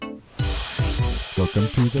Welcome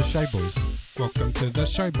to the Shy Boys. Welcome to the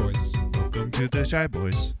Shy Boys. Welcome to the Shy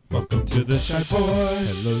Boys. Welcome to the Shy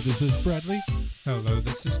Boys. Hello, this is Bradley. Hello,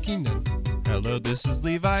 this is Keenan. Hello, this is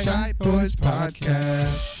Levi. Shy Boys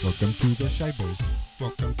Podcast. Welcome to the Shy Boys.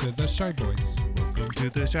 Welcome to the Shy Boys. Welcome to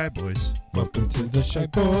the Shy Boys. Welcome to the Shy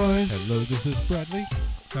Boys. Hello, this is Bradley.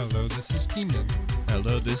 Hello, this is Keenan.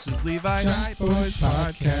 Hello, this is Levi. Shy Boys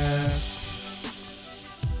Podcast.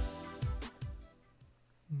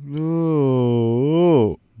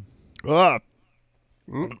 No.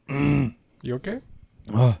 You okay?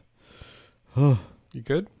 Oh, You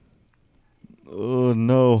good?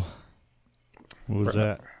 no. What was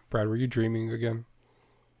that? Brad, were you dreaming again?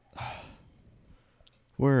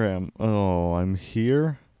 Where am? Oh, I'm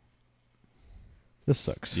here. This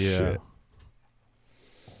sucks. Yeah. Shit.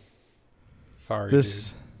 Sorry, This.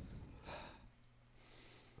 dude.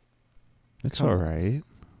 It's all right.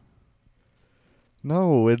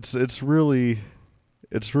 No, it's really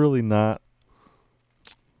not.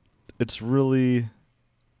 It's really.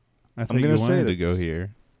 I think gonna you say wanted to it. go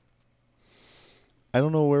here. I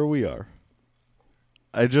don't know where we are.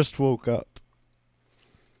 I just woke up.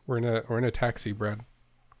 We're in a taxi, Brad.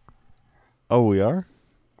 Oh, we are?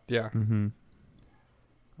 Yeah. Mm-hmm.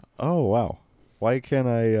 Oh, wow. Why can't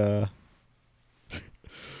I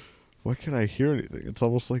why can't I hear anything? It's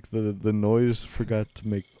almost like the noise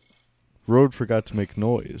road forgot to make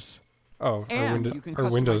noise. Oh, And you can our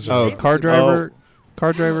customize windows your are Oh, safety car features. driver.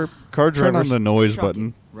 Car driver. Car Turn driver, on the noise Shocking,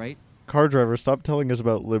 button. right? car driver, stop telling us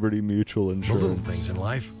about Liberty Mutual The little Insurance. things in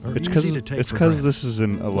life are It's easy to take because for granted. this is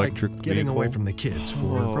an electric like getting away vehicle. from the kids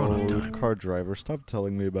for grown-up Oh, time. car driver, stop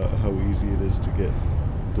telling me about how easy it is to get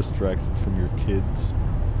distracted from your kids.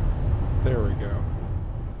 There we go.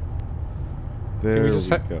 There we just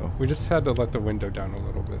go. We just had to let the window down a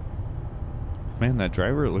little bit. Man, that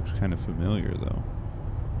driver looks kind of familiar though.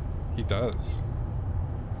 He does.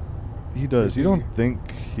 He does. You Maybe- don't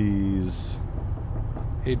think he's...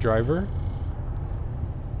 Hey, driver.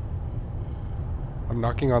 I'm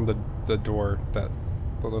knocking on the door, the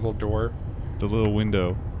little door. The little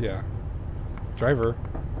window. Yeah. Driver.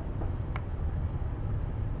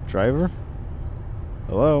 Driver?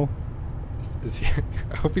 Hello? Is he?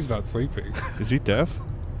 I hope he's not sleeping. Is he deaf?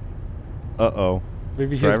 Uh-oh.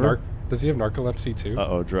 Maybe he has Driver? Does he have narcolepsy too?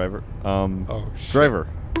 Uh-oh, driver. Oh shit. Driver.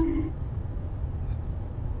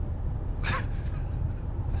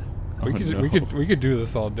 We Oh, could no. we could do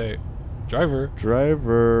this all day. Driver.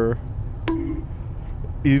 Driver.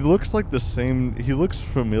 He looks like the same. He looks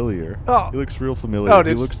familiar. Oh. He looks real familiar. Oh, he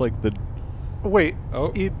did- looks like the. Wait.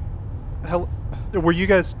 Oh. Were you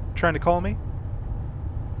guys trying to call me?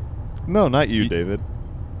 No, not you, Ye- David.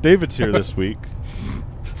 David's here this week.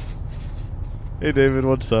 Hey, David,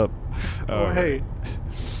 what's up? Oh, hey.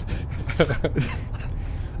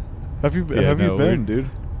 Have you Yeah, no, been, dude?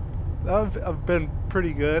 I've been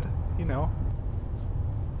pretty good, you know.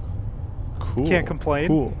 Cool. Can't complain.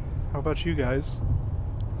 Cool. How about you guys?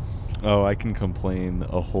 Oh, I can complain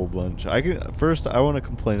a whole bunch. First, I want to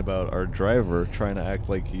complain about our driver trying to act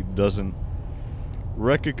like he doesn't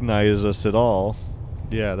recognize us at all.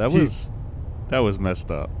 Yeah, that He- was messed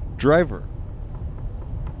up. Driver,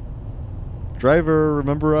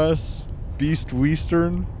 remember us? Beast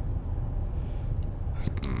Weastern?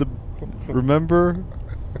 Remember?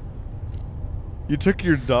 You took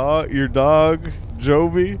your dog,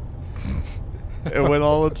 Joby, and went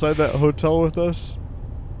all inside that hotel with us?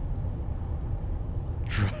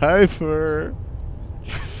 Driver,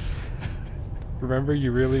 Remember,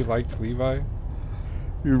 you really liked Levi.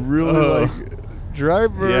 you really Oh. like...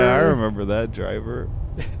 Driver! Yeah, I remember that driver.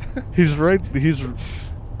 He's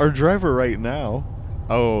our driver right now.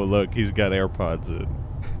 Oh, look, he's got AirPods in.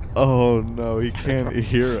 Oh no, he can't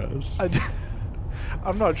hear us.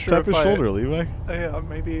 I'm not sure Tap if his I... shoulder, Levi. Yeah,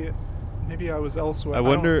 maybe I was elsewhere. I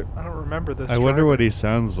wonder- I don't remember this. I wonder driver. what he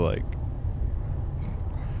sounds like.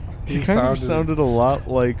 He He kind of sounded- sounded a lot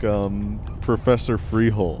like Professor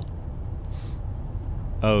Freehole.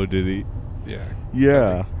 Oh, did he? Yeah.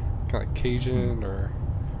 Yeah. Kind of like Cajun or.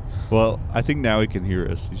 Well, I think now he can hear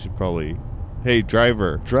us. You should probably... Hey,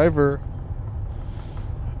 driver. Driver.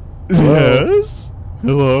 Hello? Yes?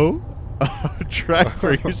 Hello?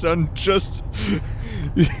 Driver, you sound just...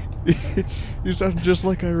 you sound just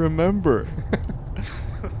like I remember.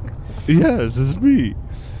 Yes, it's me.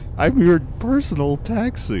 I'm your personal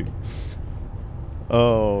taxi.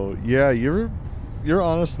 Oh, yeah, you're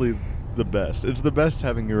honestly the best. It's the best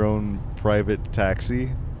having your own private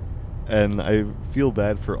taxi. And I feel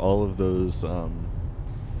bad for all of those, all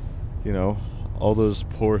those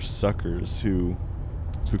poor suckers who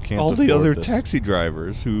can't All the afford other this. taxi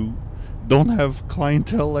drivers who don't have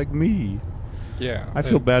clientele like me. Yeah. I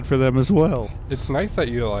feel bad for them as well. It's nice that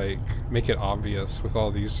you like make it obvious with all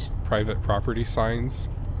these private property signs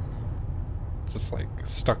just like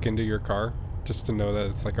stuck into your car just to know that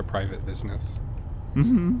it's like a private business.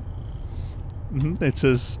 Mm-hmm. Mm-hmm. It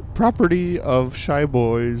says property of Shy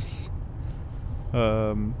Boys.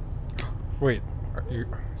 Wait,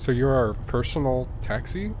 so you're our personal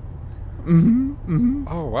taxi? Mm-hmm. Mm-hmm.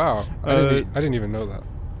 Oh wow. I didn't even know that.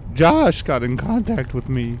 Josh got in contact with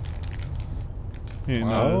me and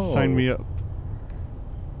Wow. signed me up.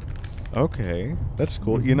 Okay, that's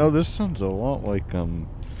cool. You know, this sounds a lot like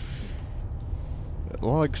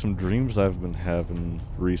some dreams I've been having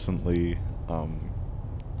recently.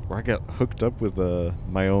 Where I got hooked up with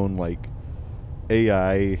my own like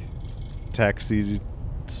AI taxi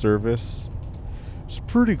service. It's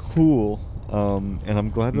pretty cool. And I'm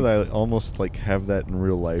glad that I almost like have that in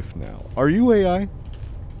real life now. Are you AI?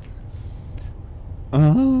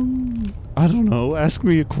 I don't know. Ask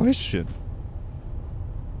me a question.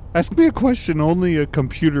 Ask me a question only a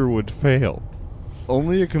computer would fail.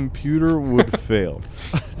 Only a computer would fail.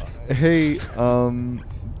 Hey,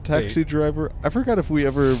 taxi driver, I forgot if we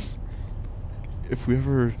ever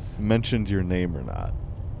mentioned your name or not.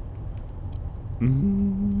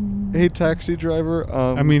 Hey, taxi driver.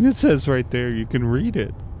 I mean, it says right there. You can read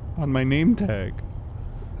it on my name tag.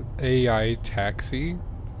 AI taxi?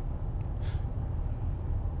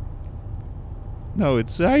 No,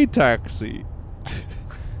 it's iTaxi.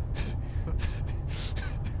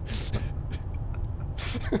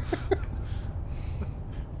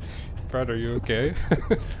 Brad, are you okay?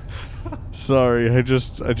 Sorry, I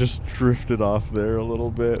just drifted off there a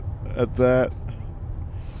little bit at that.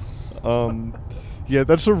 Yeah,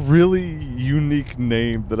 that's a really unique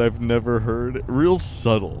name that I've never heard. Real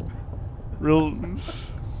subtle.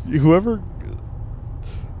 Whoever.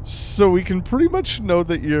 So we can pretty much know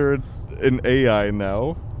that you're an AI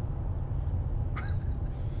now.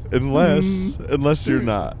 Unless you're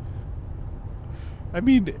not. I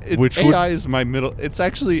mean, Which would- AI is my middle. It's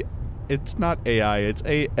actually, it's not AI. It's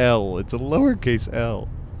AL. It's a lowercase L.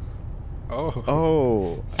 Oh.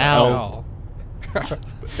 Oh. Al.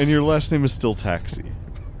 And your last name is still Taxi.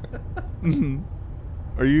 Mhm.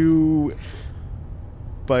 Are you,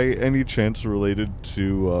 by any chance, related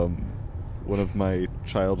to one of my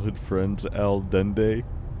childhood friends, Al Dende?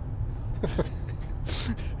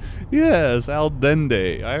 Yes, Al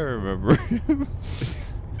Dende. I remember him.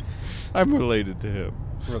 I'm related to him.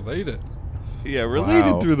 Related? Yeah,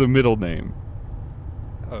 related Wow. through the middle name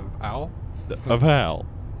Of Al? of Hal.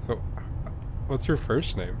 So, what's your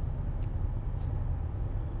first name?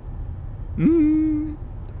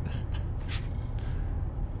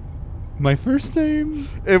 My first name?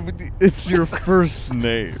 It's your first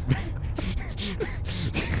name.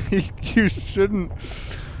 You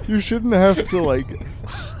shouldn't have to like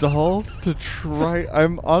stall to try.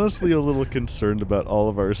 I'm honestly a little concerned about all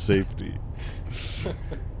of our safety.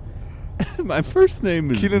 My first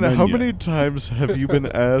name is Keenan, how Nanya. many times have you been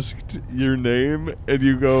asked your name and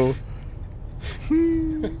you go,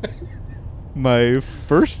 my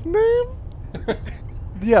first name?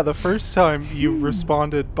 Yeah, the first time you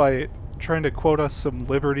responded by trying to quote us some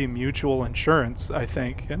Liberty Mutual insurance, I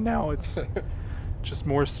think, and now it's just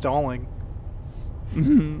more stalling.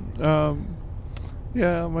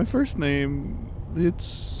 Yeah, my first name,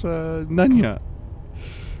 it's Nanya.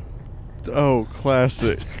 Oh,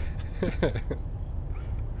 classic.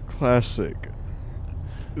 Classic.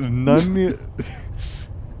 Nanya.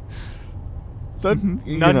 That,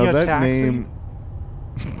 you know, Nanya that Taxi?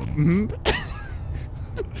 name.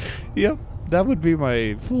 Yep, that would be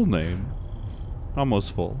my full name.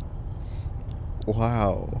 Almost full.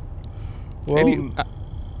 Wow. Well,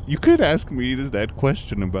 You could ask me that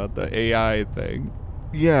question about the AI thing.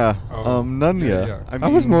 yeah, Oh, Nanya. yeah. I, I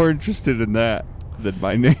was mean, more interested in that than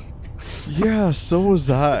my name. Yeah, so was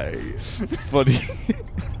I. Funny.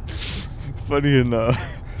 Funny enough.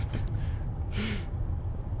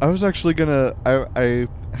 I was actually gonna. I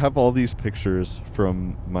have all these pictures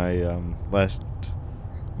from my last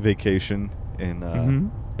vacation in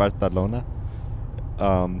Barcelona.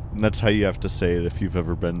 And that's how you have to say it if you've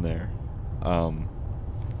ever been there.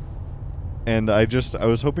 And I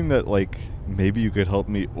was hoping that like maybe you could help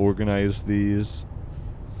me organize these.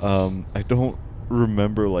 I don't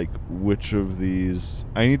remember like which of these.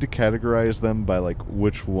 I need to categorize them by like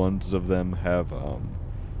which ones of them have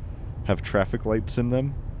traffic lights in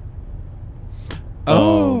them.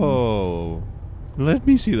 Oh, let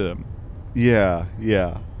me see them. Yeah.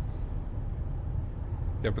 Yeah,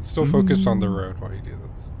 but still focus on the road while you do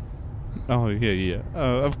this. Oh yeah.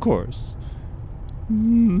 Of course.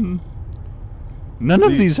 None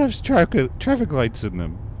of The- these have traffic lights in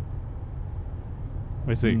them.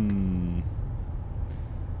 I think.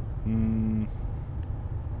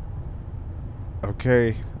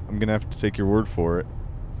 Okay, I'm gonna have to take your word for it.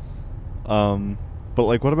 But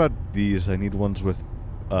like, what about these? I need ones with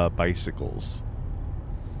bicycles.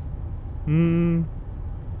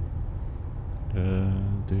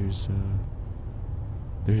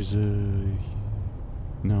 There's a.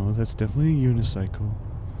 No, that's definitely a unicycle.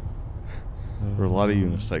 There are a lot of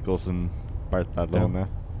unicycles in Barcelona.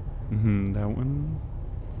 That one.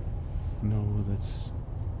 No,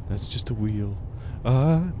 that's just a wheel.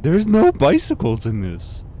 There's no bicycles in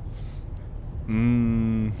this.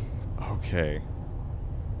 Okay.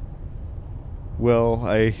 Well,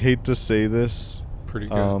 I hate to say this. Pretty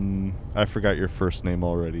good. I forgot your first name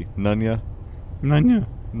already. Nunya? Nanya.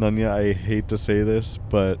 Nunya, I hate to say this,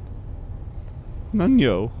 but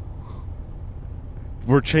Nanyo.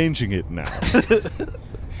 we're changing it now.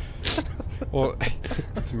 Well,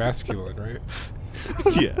 it's masculine, right?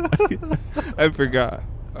 Yeah. I forgot.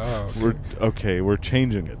 Oh, okay. We're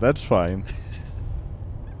changing it. That's fine.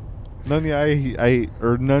 Nunya,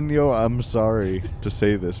 Nunyo, I'm sorry to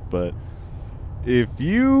say this, but if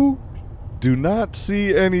you do not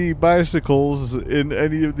see any bicycles in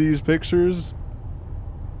any of these pictures,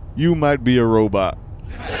 you might be a robot.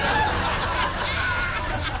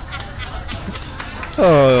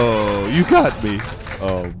 Oh, you got me.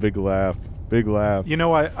 Oh, big laugh. Big laugh. You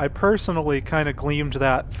know, I personally kind of gleamed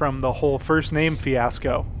that from the whole first name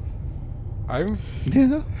fiasco. I'm.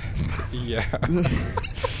 Yeah. Yeah.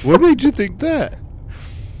 What made you think that?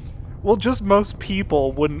 Well, just most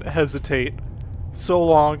people wouldn't hesitate so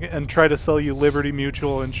long and try to sell you Liberty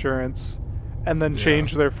Mutual insurance and then Yeah.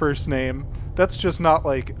 change their first name. That's just not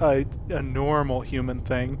like a normal human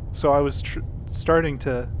thing. So I was starting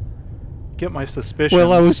to get my suspicions.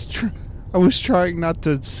 Well, I was trying not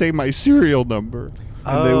to say my serial number.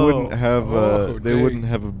 And they wouldn't have Oh, they dang. wouldn't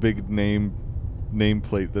have a big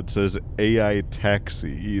nameplate that says AI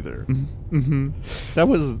taxi either. Mm-hmm. That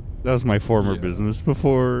was my former Yeah. business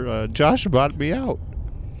before Josh bought me out.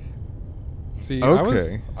 See,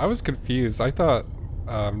 Okay. I was confused. I thought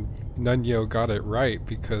Nunyo got it right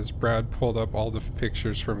because Brad pulled up all the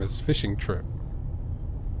pictures from his fishing trip.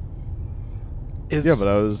 Yeah, but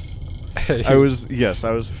I was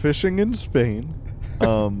fishing in Spain.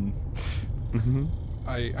 Mm-hmm.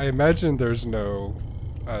 I imagine there's no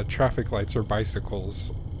traffic lights or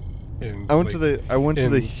bicycles in. I went to the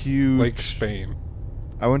in huge Lake Spain.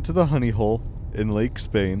 I went to the Honey Hole in Lake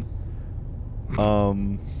Spain.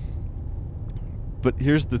 But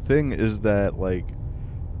here's the thing is that like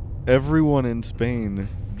everyone in Spain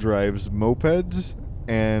drives mopeds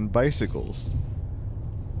and bicycles.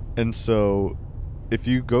 And so if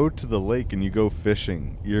you go to the lake and you go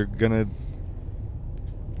fishing, you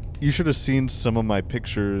should have seen some of my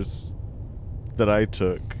pictures that I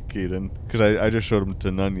took, Keaton, because I just showed them to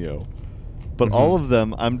Nunyo. But Mhm. all of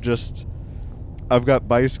them, I've got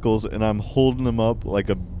bicycles and I'm holding them up like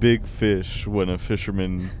a big fish when a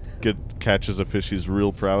fisherman catches a fish he's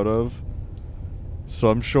real proud of. So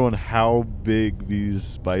I'm showing how big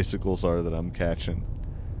these bicycles are that I'm catching.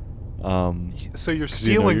 So you're 'cause, you know,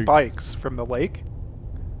 stealing you're- bikes from the lake?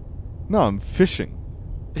 No, I'm fishing.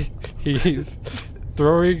 He's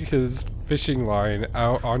throwing his fishing line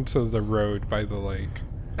out onto the road by the lake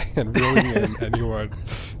and reeling in anyone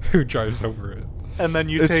who drives over it. And then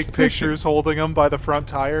you It's take fishing. pictures holding them by the front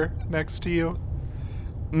tire next to you?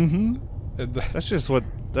 Mm-hmm. And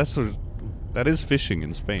That is fishing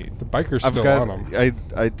in Spain. the biker's I've still got. on him.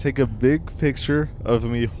 I take a big picture of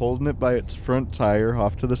me holding it by its front tire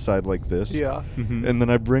off to the side like this. Yeah. Mm-hmm. And then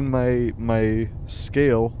I bring my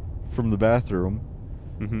scale from the bathroom,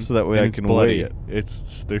 Mm-hmm. so that way And I it's can bloody. weigh it.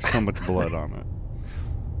 There's so much blood on it.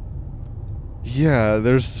 Yeah,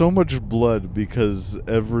 there's so much blood because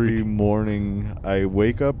every morning I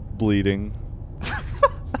wake up bleeding,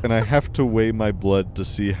 and I have to weigh my blood to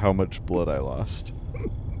see how much blood I lost.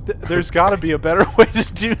 There's got to be a better way to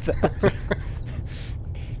do that.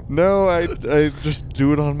 No, I just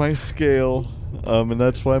do it on my scale, and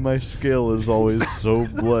that's why my scale is always so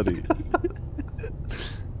bloody.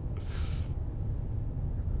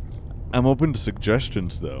 I'm open to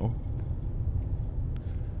suggestions, though.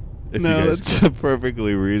 If you No, guys that's a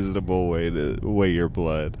perfectly reasonable way to weigh your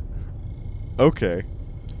blood. Okay.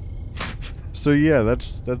 So yeah,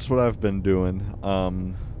 that's what I've been doing.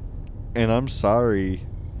 And I'm sorry,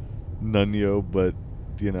 Nunyo, but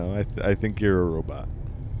you know, I think you're a robot,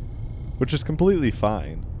 which is completely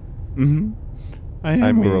fine. Mm-hmm. I am I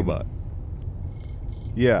a mean- robot.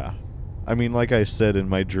 Yeah, I mean, like I said, in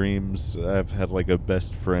my dreams, I've had like a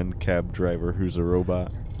best friend cab driver who's a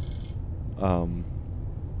robot.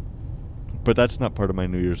 But that's not part of my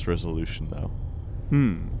New Year's resolution, though.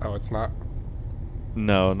 Oh, it's not?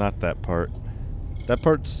 No, not that part. That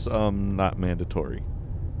part's not mandatory.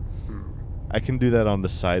 Hmm. I can do that on the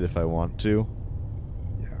side if I want to,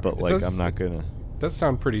 Yeah. but It like does- I'm not gonna. It does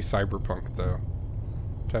sound pretty cyberpunk, though,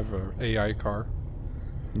 to have a AI car.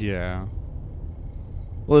 Yeah.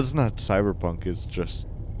 Well, it's not cyberpunk. It's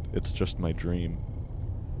just my dream.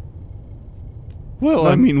 Well,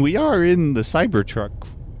 I mean, we are in the Cybertruck.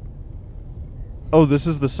 Oh, this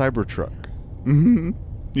is the Cybertruck. Mm-hmm.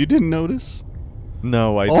 You didn't notice?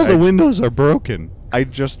 No, All the windows are broken. I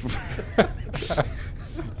just.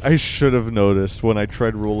 I should have noticed when I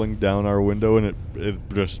tried rolling down our window and it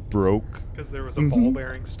just broke. Because there was a Mhm. ball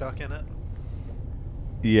bearing stuck in it.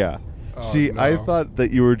 Yeah. Oh, See, I no. thought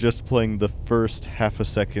that you were just playing the first half a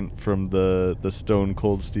second from the Stone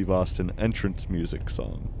Cold Steve Austin entrance music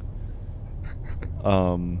song.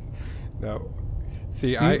 No.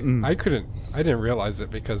 See, Mm-mm. I didn't realize it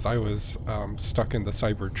because I was stuck in the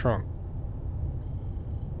cyber trunk.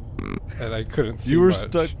 And I couldn't see You were much.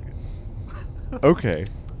 stuck. Okay.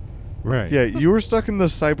 Right. Yeah, you were stuck in the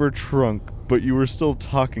cyber trunk, but you were still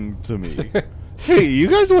talking to me. Hey, you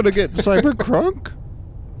guys want to get Cybercrunk?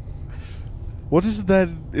 What does that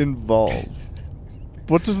involve?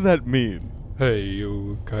 What does that mean? Hey,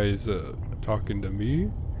 you guys talking to me?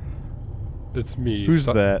 It's me. Who's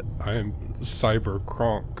that? I am Cyber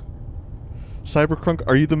Kronk. Cybercrunk,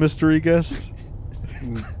 are you the mystery guest?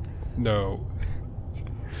 No.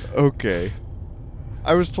 Okay.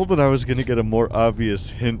 I was told that I was going to get a more obvious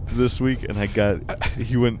hint this week, and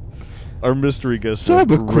our mystery guest went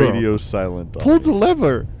Cybercrunk. radio silent on Pull me. the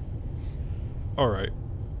lever. Alright.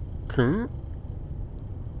 Kron?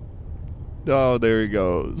 Oh, there he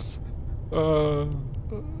goes.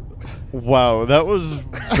 Wow, that was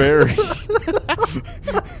very...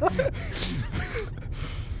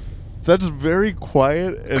 That's very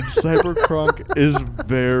quiet, and Cybercrunk is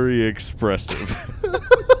very expressive.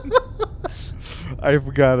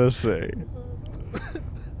 I've gotta say.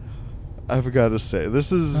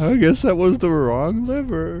 This is... I guess that was the wrong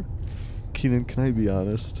lever. Keenan, can I be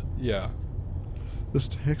honest? Yeah. This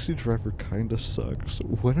taxi driver kinda sucks.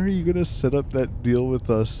 When are you gonna set up that deal with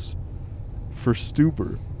us for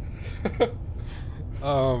Stuber?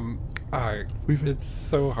 It's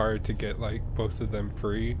so hard to get like both of them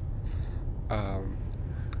free. I'm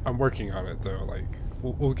working on it though. Like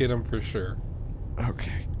we'll get them for sure.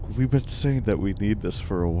 Okay, we've been saying that we need this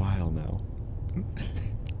for a while now.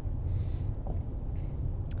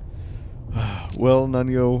 Well,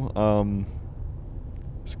 Nunyo,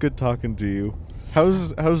 it's good talking to you.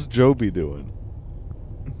 How's Joby doing?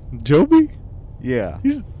 Joby? Yeah,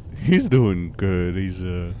 He's doing good. He's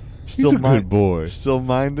a Still good boy. still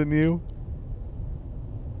minding you?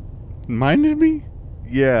 Minded me?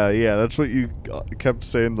 Yeah, that's what you kept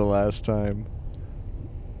saying the last time.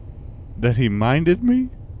 That he minded me?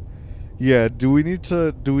 Yeah, do we need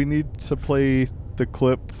to play the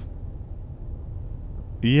clip?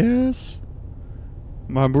 Yes.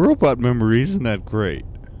 My robot memory isn't that great.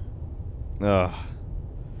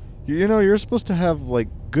 You know, you're supposed to have like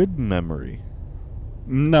good memory.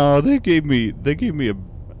 No, they gave me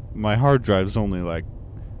my hard drive's only like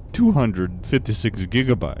 256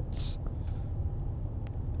 gigabytes.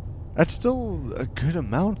 That's still a good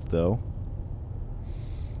amount, though.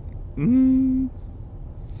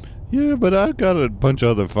 Yeah, but I got a bunch of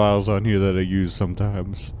other files on here that I use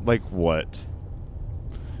sometimes. Like what?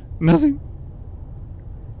 Nothing.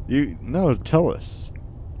 No, tell us.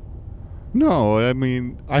 No, I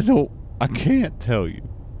mean, I can't tell you.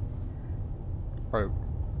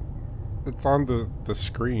 It's on the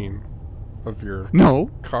screen of your No.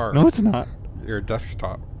 car. No, it's not. Your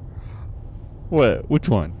desktop. What? Which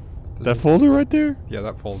one? That folder right there? Yeah,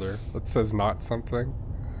 that folder. It says not something.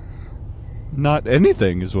 Not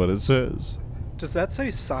anything is what it says. Does that say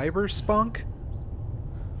cyberspunk?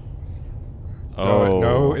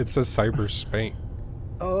 No, it says cyber spank.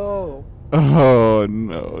 Oh. Oh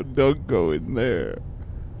no, don't go in there.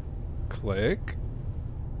 Click.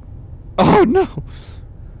 Oh no.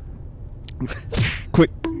 Quick.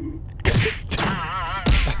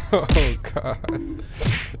 Oh god.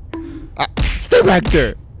 Stay back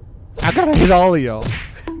there. I gotta hit all of y'all.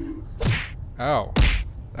 Ow.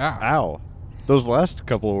 Ow. Ow. Those last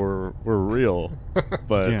couple were real,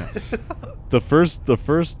 but Yeah. the first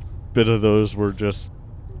bit of those were just.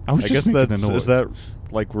 I was I just guess making that's a noise. is that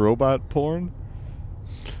like robot porn?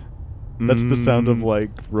 That's the sound of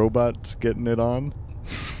like robots getting it on.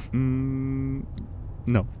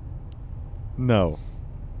 No. No.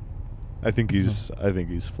 I think he's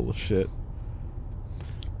full of shit.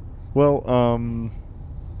 Well,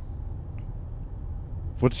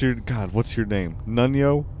 what's your name?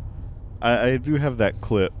 Nunyo? I do have that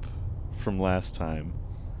clip from last time.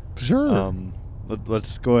 Sure.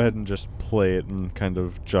 Let's go ahead and just play it and kind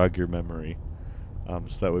of jog your memory. So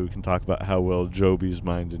that way we can talk about how well Joby's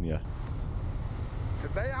minding you.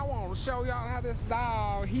 Today I want to show y'all how this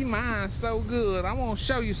dog, he minds so good. I want to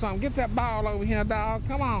show you something. Get that ball over here, dog.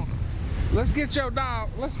 Come on. Let's get your ball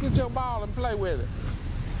and play with it.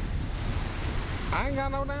 I ain't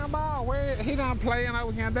got no damn ball. Where he done playing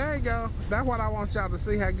over here. There you go. That's what I want y'all to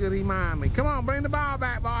see, how good he mind me. Come on, bring the ball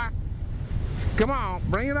back, boy. Come on,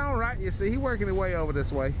 bring it on right. You see, he working his way over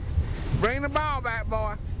this way. Bring the ball back,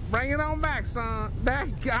 boy. Bring it on back, son. There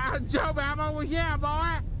you go. Joby, I'm over here,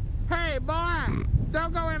 boy. Hey, boy,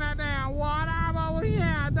 don't go in that damn water. I'm over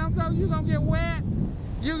here. Don't go. You gonna get wet.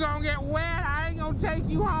 You gonna get wet. I ain't gonna take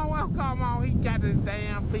you home. Well, come on. He got his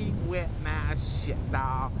damn feet wet now. Shit,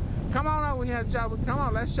 dog. Come on over here, Joby. Come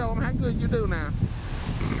on, let's show him how good you do now.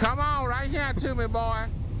 Come on, right here to me, boy.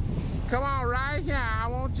 Come on, right here. I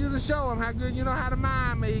want you to show him how good you know how to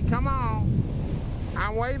mind me. Come on.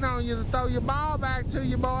 I'm waiting on you to throw your ball back to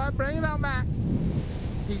you, boy. Bring it on back.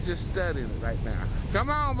 He just studying it right now. Come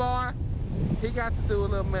on, boy. He got to do a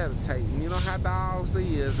little meditating. You know how dogs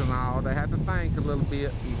is and all. They have to think a little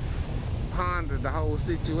bit and ponder the whole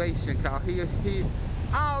situation. Cause he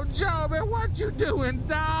oh, Joby, what you doing,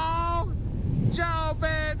 dog?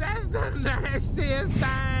 Joby, that's the nastiest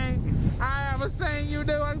thing I ever seen you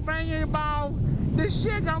do. Bring your ball. This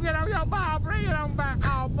shit gonna get on your ball. Bring it on back.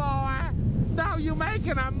 Oh, boy. No, you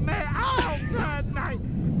making a mess. Oh, good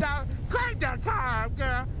night. Dog, crank that car up,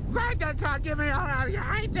 girl. Crank that car. Get me on out of here.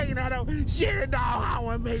 I ain't taking that old shitty dog out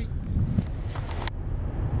with me.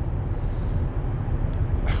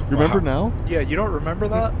 You remember now? Yeah, you don't remember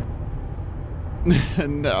that?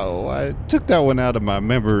 No, I took that one out of my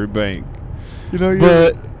memory bank. You know,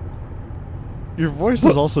 But your voice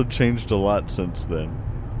has also changed a lot since then.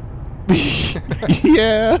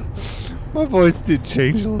 yeah, my voice did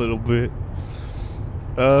change a little bit.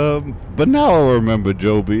 But now I remember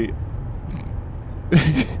Joby.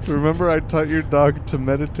 Remember I taught your dog to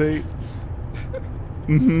meditate?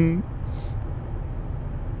 Mm-hmm.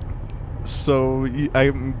 So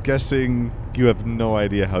I'm guessing you have no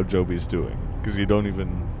idea how Joby's doing because you don't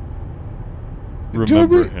even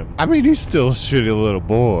remember him. I mean, he's still a shitty little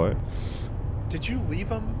boy. Did you leave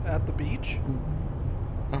him at the beach?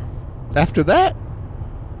 After that?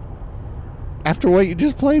 After what you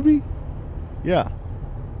just played me? Yeah.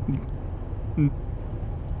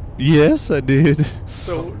 Yes, I did.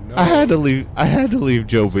 So No. I had to leave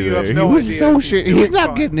Joby So you there. have no he was idea so if he's shit. doing He's not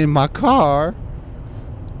fine. getting in my car.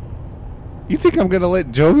 You think I'm gonna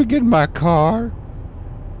let Joby get in my car?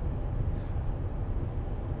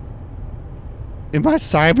 In my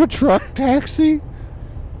Cybertruck taxi?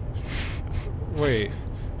 Wait,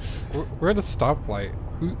 we're at a stoplight.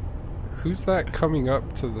 Who's that coming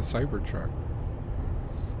up to the Cybertruck?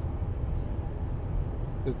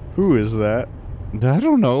 Who is that? I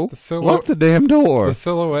don't know. The Lock the damn door. The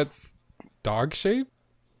silhouette's dog shape?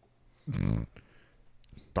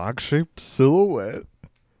 Dog-shaped silhouette.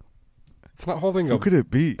 It's not holding Who a. could it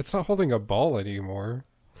be? It's not holding a ball anymore.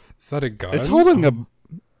 Is that a gun? It's holding a.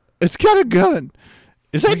 It's got a gun.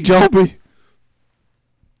 Is that Joby?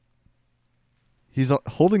 He's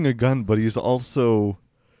holding a gun, but he's also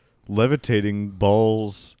levitating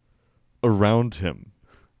balls around him,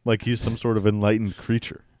 like he's some sort of enlightened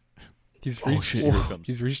creature. He's Oh, reached. shit, here it comes.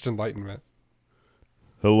 He's reached enlightenment.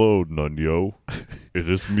 Hello, Nunyo. It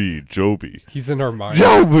is me, Joby. He's in our mind.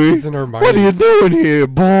 Joby? He's in our minds. What are you doing here,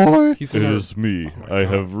 boy? He's It in our. is me. Oh my I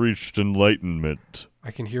God. have reached enlightenment.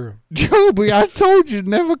 I can hear him. Joby, I told you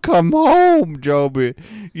never come home, Joby.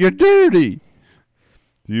 You're dirty.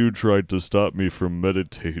 You tried to stop me from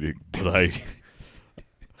meditating, but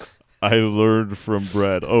I learned from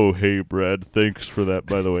Brad. Oh, hey, Brad. Thanks for that,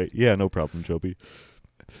 by the way. Yeah, no problem, Joby.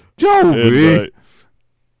 Joby, And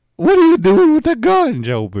what are you doing with the gun,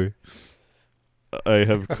 Joby? I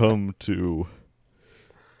have come to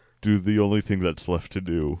do the only thing that's left to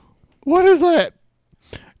do. What is that?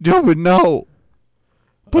 Joby, no.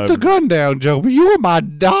 Put the I'm- gun down, Joby. You are my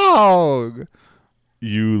dog.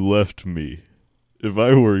 You left me. If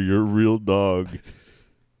I were your real dog,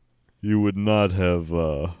 you would not have,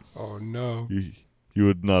 Oh no. you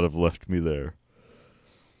would not have left me there.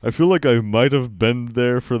 I feel like I might have been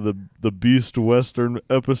there for the Beast Western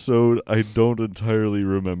episode. I don't entirely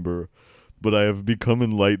remember, but I have become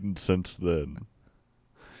enlightened since then.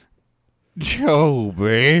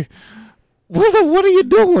 Joby, what are you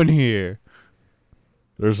doing here?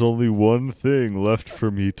 There's only one thing left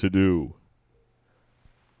for me to do.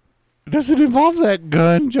 Does it involve that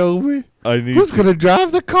gun, Joby? I need Who's to- gonna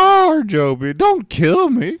drive the car, Joby? Don't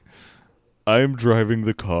kill me. I'm driving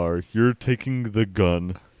the car, you're taking the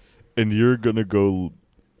gun, and you're gonna go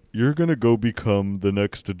become the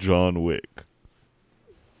next John Wick.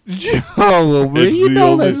 Joby, It's you the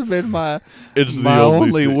know only- that's been my It's the my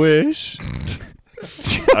only thing. wish.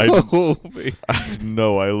 Joby.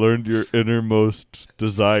 No, I learned your innermost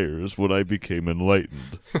desires when I became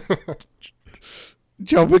enlightened.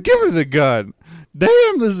 Joby, give me the gun.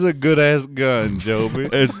 Damn, this is a good ass gun, Joby.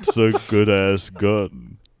 It's a good ass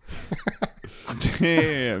gun.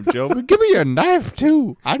 Damn, Joby, give me your knife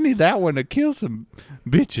too. I need that one to kill some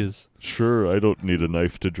bitches. Sure, I don't need a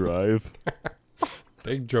knife to drive.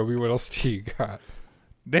 Dang, Joby, what else do you got?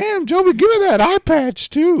 Damn, Joby, give me that eye patch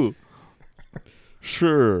too.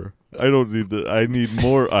 Sure, I don't need I need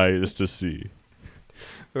more eyes to see.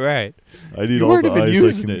 Right. I need You all weren't the even eyes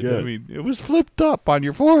using I can it. get. I mean, it was flipped up on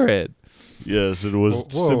your forehead. Yes, it was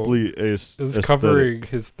Whoa. simply a It was covering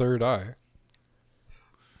his third eye.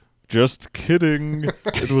 Just kidding.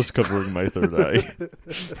 It was covering my third eye.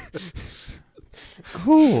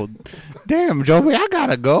 Cool. Damn, Joby, I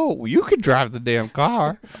gotta go. You can drive the damn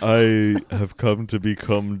car. I have come to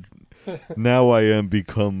become. Now I am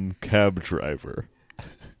become cab driver.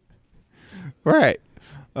 Right.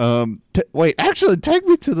 Wait, actually, take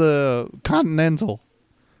me to the Continental.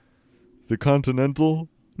 The Continental?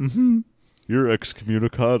 Mm-hmm. You're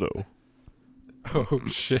excommunicado. Oh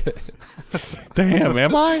shit! Damn,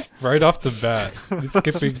 am I? Right off the bat, he's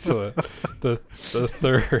skipping to the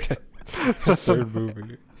third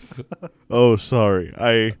movie. Oh, sorry.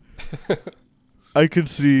 I could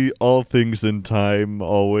see all things in time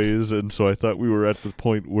always, and so I thought we were at the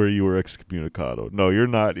point where you were excommunicado. No, you're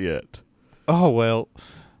not yet. Oh, well.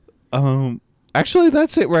 Actually,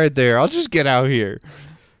 that's it right there. I'll just get out here.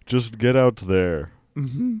 Just get out there.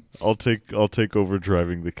 Mm-hmm. I'll take over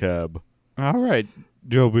driving the cab. All right,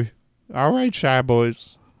 Joby. All right, Shy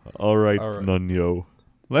Boys. All right, All right. Nunyo.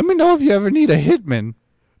 Let me know if you ever need a hitman.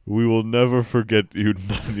 We will never forget you,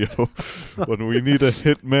 Nunyo. When we need a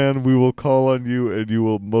hitman, we will call on you, and you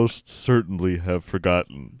will most certainly have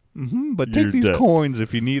forgotten. Mm-hmm. But You're take these dead. coins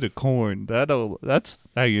if you need a coin. That's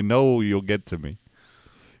how you know you'll get to me.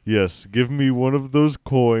 Yes, give me one of those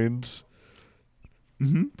coins.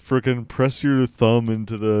 Mm-hmm. Frickin' press your thumb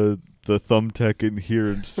into the thumbtack in here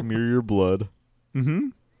and smear your blood. Mm-hmm.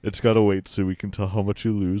 It's gotta wait so we can tell how much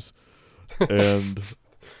you lose.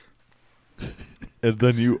 And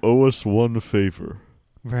then you owe us one favor,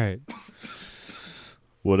 Right.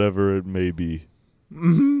 whatever it may be.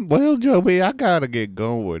 Mm-hmm. Well, Joby, I gotta get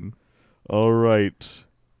going. All right.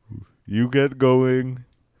 You get going.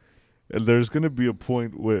 And there's going to be a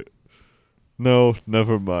point where... No,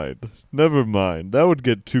 never mind. Never mind. That would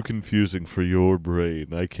get too confusing for your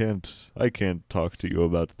brain. I can't talk to you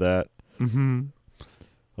about that. Mm-hmm.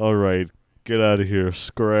 All right. Get out of here.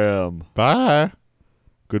 Scram. Bye.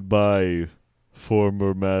 Goodbye,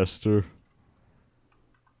 former master.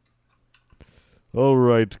 All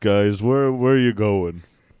right, guys. Where are you going?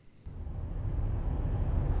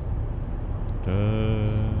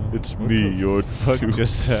 It's what me, the your fuck new,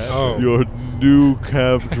 just happened? Oh. your new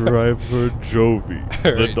cab driver, Joby,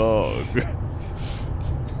 the Alright. dog.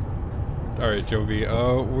 All right, Joby.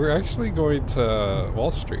 We're actually going to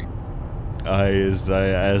Wall Street. As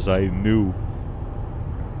I knew,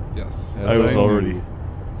 Yes. As I was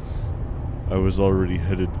I already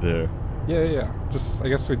headed there. Yeah. I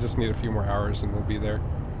guess we just need a few more hours and we'll be there.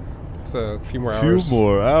 Just a few more Few hours.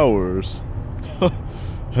 more hours.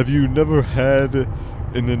 Have you never had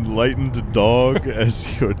an enlightened dog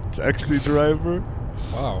as your taxi driver?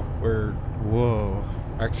 Wow, we're Whoa.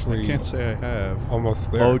 actually I can't say I have.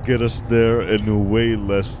 almost there. I'll get us there in way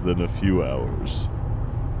less than a few hours.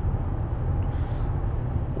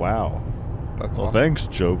 Wow. That's Well, awesome. thanks,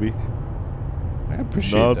 Joby. I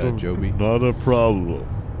appreciate that, Joby. Not a problem.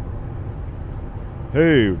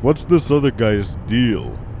 Hey, what's this other guy's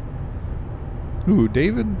deal? Who,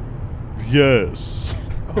 David? Yes.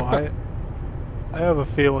 Oh, I have a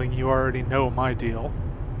feeling you already know my deal.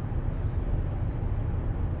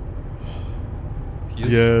 He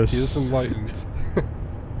is, Yes. He is enlightened.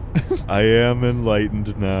 I am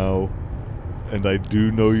enlightened now, and I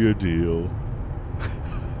do know your deal.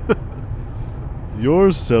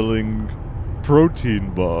 You're selling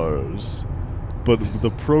protein bars, but the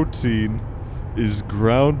protein is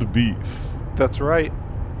ground beef, That's right.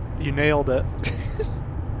 You nailed it.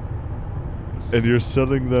 and you're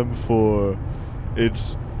selling them for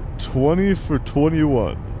it's 20 for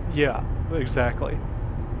 21. Yeah, exactly.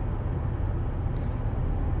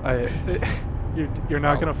 You're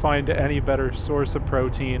not Wow. going to find any better source of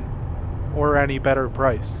protein or any better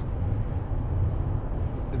price.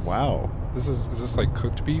 It's- Wow. Is this like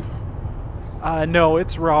cooked beef? No,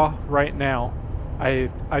 it's raw right now. I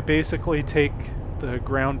basically take the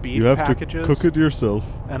ground beef You have packages to cook it yourself.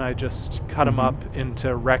 and I just cut them up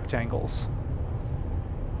into rectangles.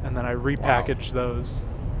 And then I repackage those.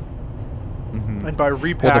 Mhm. And by Well,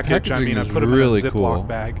 the repackage, I packaging mean I is put them really in a Ziploc cool.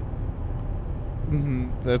 bag.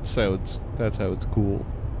 That's how it's cool.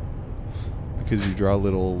 Because you draw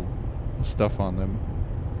little stuff on them.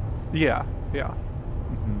 Yeah.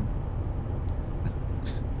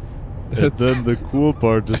 And then the cool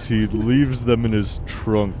part is he leaves them in his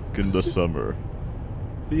trunk in the summer.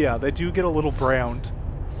 Yeah, they do get a little browned.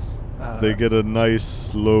 They get a nice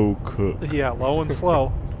slow cook. Yeah, low and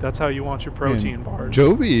slow. That's how you want your protein Man, bars.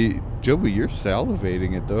 Joby, you're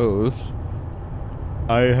salivating at those.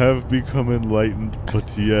 I have become enlightened,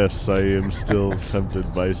 but yes, I am still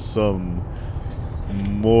tempted by some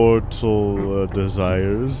mortal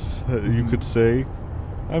desires, you could say.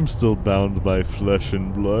 I'm still bound by flesh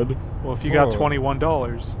and blood. Well, if you got Whoa.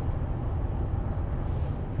 $21,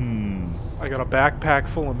 I got a backpack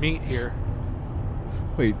full of meat here.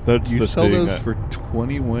 Wait, That's you the sell thing, those I- for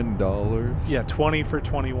 $21? Yeah, 20 for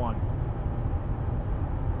 21.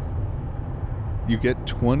 You get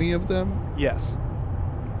 20 of them? Yes.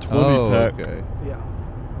 20 pack. Okay. Yeah.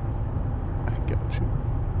 I got you.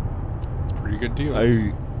 It's a pretty good deal.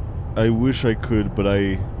 I wish I could, but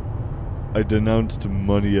I denounced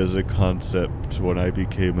money as a concept when I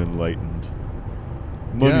became enlightened.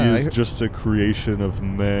 Money Yeah, is just a creation of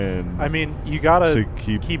man. I mean, you gotta To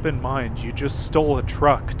keep- keep in mind, you just stole a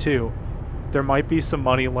truck, too. There might be some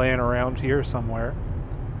money laying around here somewhere.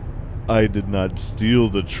 I did not steal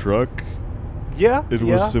the truck. Yeah, It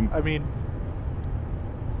was I mean,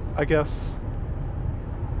 I guess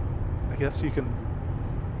you can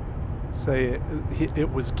say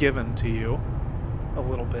it was given to you a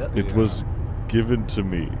little bit. It Yeah. was given to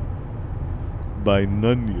me by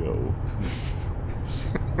Nunyo.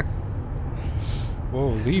 Whoa,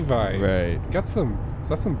 Levi. Right. Got some. Is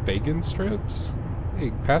that some bacon strips?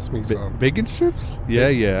 Hey, pass me some. Bacon strips? Yeah,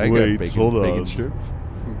 I Wait, got hold bacon on. strips.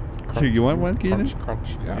 Crunch, Here, you want one, Keenan?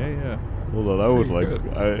 Crunch. Yeah. Yeah. Hold on, I would Pretty like.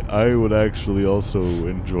 good. I would actually also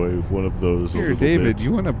enjoy one of those. a Here, little David, bit.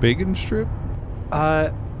 you want a bacon strip?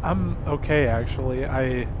 I'm okay actually.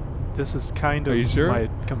 This is kind of Are you sure? my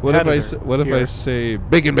What if I competitor say here.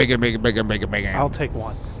 bacon? I'll take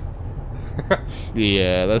one.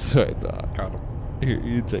 Yeah, that's what I thought. Got him. Here,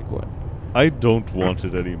 you take one. I don't want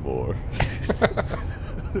it anymore.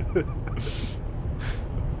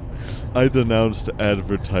 I denounced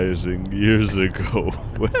advertising years ago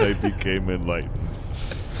when I became enlightened.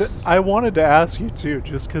 So I wanted to ask you too,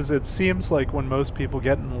 just because it seems like when most people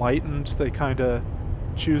get enlightened, they kind of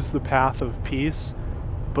choose the path of peace.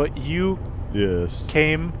 But you Yes.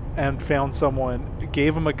 came and found someone,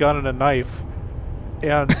 gave him a gun and a knife,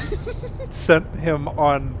 and sent him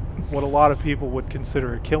on what a lot of people would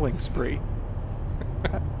consider a killing spree.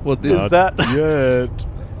 Well, Is Not that- yet?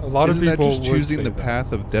 A lot isn't of people that just would choosing say the that.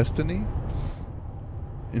 path of destiny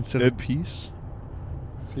instead of It- peace?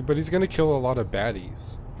 See, but he's gonna kill a lot of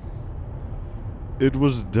baddies. It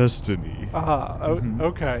was destiny. Mhm.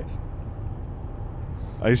 Okay.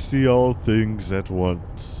 I see all things at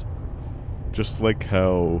once. Just like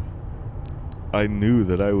how I knew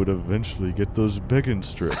that I would eventually get those bacon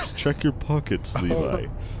strips. Check your pockets, Levi.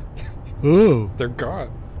 Oh, They're gone.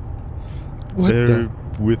 what They're the?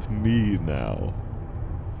 with me now.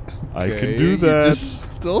 I can Okay, do you that. just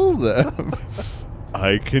stole them.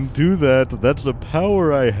 I can do that. That's a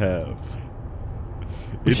power I have.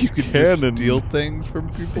 It's you can just canon. steal things from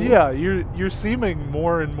people. Yeah, you're seeming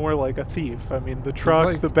more and more like a thief. I mean, the truck,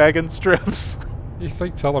 like- the bag and strips. He's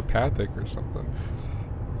like telepathic or something.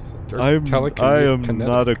 Or I am telekinetic.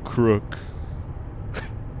 not a crook.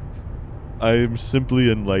 I am simply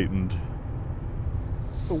enlightened.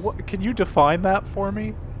 What, can you define that for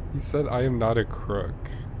me? He said, "I am not a crook."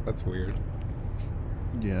 That's weird.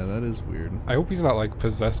 Yeah, that is weird. I hope he's not like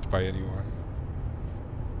possessed by anyone.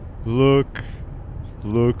 Look.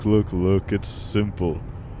 It's simple.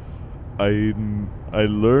 I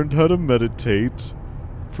learned how to meditate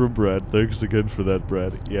from Brad. Thanks again for that,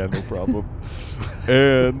 Brad. Yeah, no problem.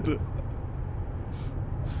 And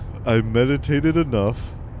I meditated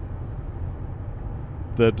enough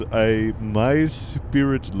that my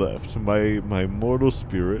spirit left, my mortal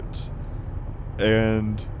spirit,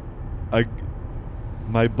 and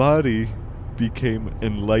my body became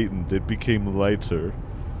enlightened. It became lighter.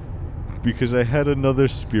 because I had another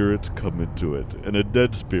spirit come into it, and a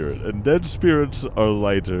dead spirit. And dead spirits are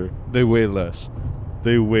lighter. They weigh less.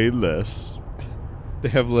 They weigh less. They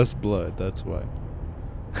have less blood, that's why.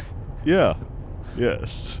 Yeah.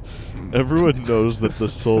 Yes. Everyone knows that the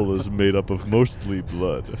soul is made up of mostly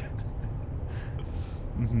blood.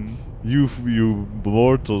 Mm-hmm. You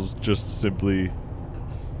mortals just simply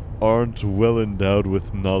aren't well endowed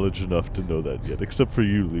with knowledge enough to know that yet. Except for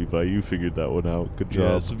you, Levi. You figured that one out. Good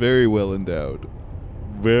job. Yes, very well endowed.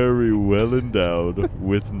 Very well endowed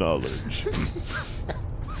with knowledge.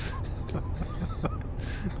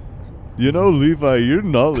 You know, Levi, your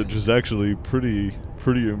knowledge is actually pretty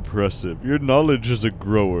impressive. Your knowledge is a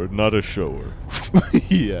grower, not a shower.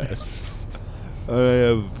 Yes. I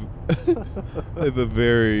have a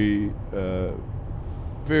very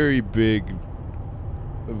very big,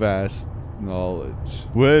 vast knowledge.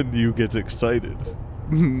 When you get excited.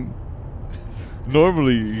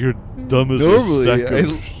 Normally, you're dumb as a sack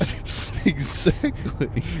of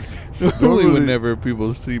exactly. Normally, Normally- whenever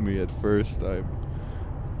people see me at first,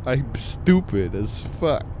 I'm stupid as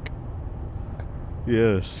fuck.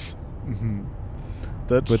 Yes. Mhm.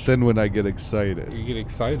 That's But then when I get excited, You get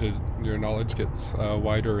excited, your knowledge gets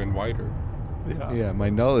wider and wider. yeah, my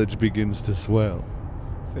knowledge begins to swell.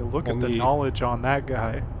 Say, look at the Only- knowledge on that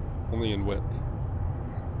guy. Only in width.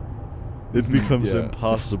 it becomes Yeah.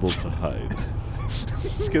 impossible to hide.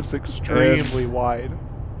 This gets extremely wide.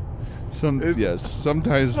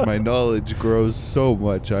 Sometimes my knowledge grows so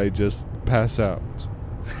much I just pass out.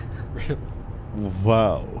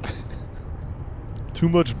 Wow. Too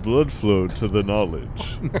much blood flow to the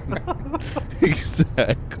knowledge.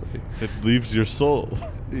 Exactly. It leaves your soul.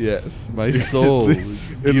 Yes, my soul It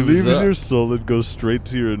gives leaves up. your soul and goes straight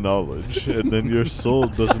to your knowledge, and then your soul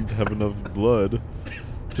doesn't have enough blood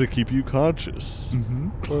to keep you conscious.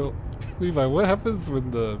 Mhm. Well, Levi, what happens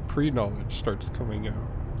when the pre-knowledge starts coming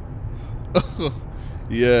out?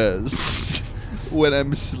 Yes. When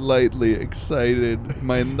I'm slightly excited,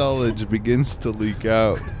 my knowledge begins to leak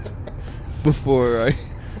out. Before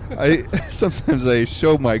I sometimes I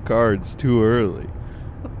show my cards too early.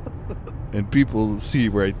 And people see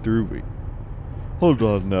right through me. Hold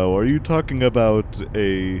on now, are you talking about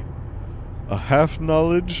a half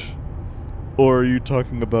knowledge? Or are you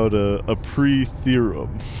talking about a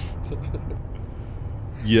pre-theorem?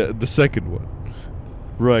 Yeah, the second one.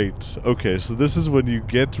 Right. Okay, so this is when you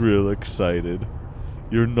get real excited.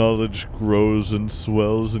 Your knowledge grows and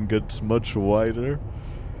swells and gets much wider.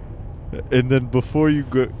 And then before you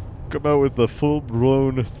come out with the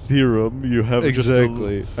full-blown theorem, you have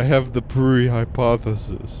Exactly. I have the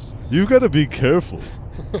pre-hypothesis. You've got to be careful.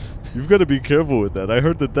 You've got to be careful with that. I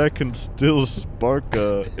heard that can still spark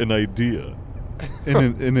an idea.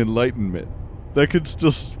 An enlightenment. That could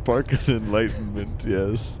still spark an enlightenment,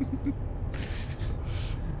 yes.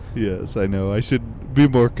 Yes, I know. I should be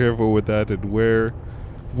more careful with that and wear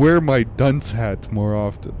my dunce hat more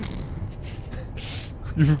often.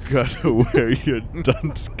 You've got to wear your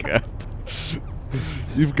dunce cap.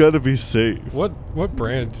 You've got to be safe. What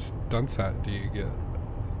brand dunce hat do you get?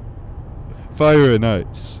 Fire and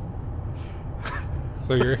ice.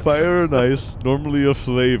 So you're Fire and ice, normally a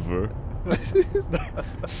flavor.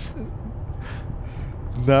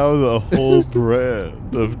 Now the whole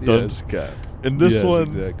brand of Yes. dunce cap. And this Yes, one,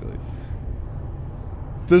 exactly.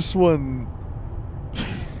 this one.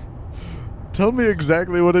 Tell me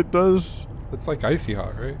exactly what it does it's like icy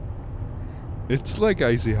hot, right? It's like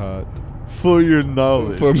icy hot. for your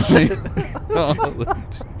knowledge. For my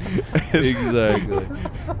knowledge. Exactly.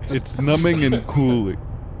 It's numbing and cooling.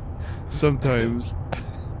 Sometimes.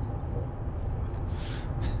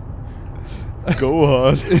 Go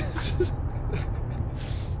on.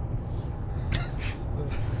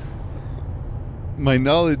 My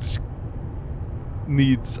knowledge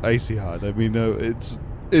needs icy hot. I mean,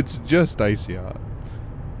 it's just icy hot.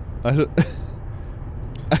 I don't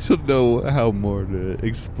I don't know how more to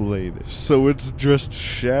explain it. So it's just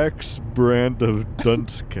Shaq's brand of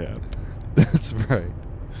dunce cap. That's right.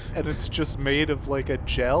 And it's just made of like a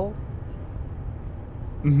gel?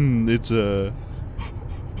 It's a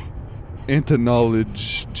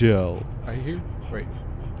anti-knowledge gel. I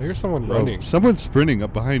hear someone Oh, running. someone's sprinting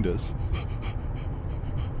up behind us.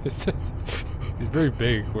 He's very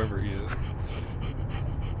big, whoever he is.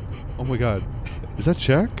 Oh my god. Is that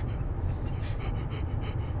Shaq?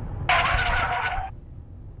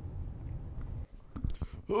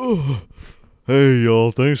 Oh, hey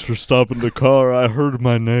y'all! Thanks for stopping the car. I heard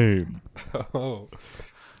my name. Oh.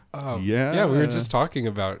 Yeah. We were just talking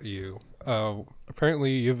about you.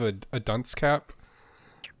 Apparently you have a dunce cap.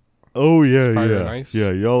 Oh yeah, Fire yeah, and ice?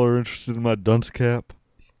 yeah. Y'all are interested in my dunce cap?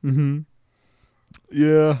 Mm-hmm.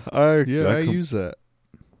 Yeah, I use that.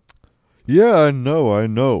 Yeah, I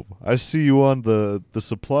know. I see you on the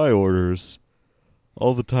supply orders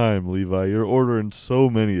all the time, Levi. You're ordering so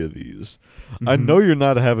many of these. I Mhm. know you're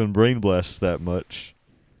not having brain blasts that much.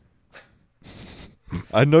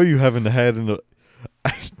 I know you haven't had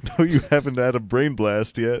a brain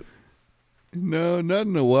blast yet. No, not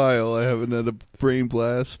in a while. I haven't had a brain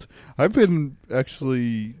blast. I've been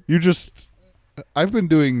actually. I've been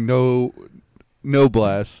doing no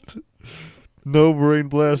blast. No brain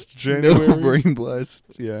blast January. No brain blast.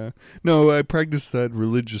 Yeah. No, I practice that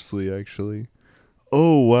religiously. Actually,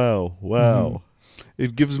 Oh wow.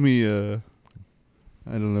 it gives me a.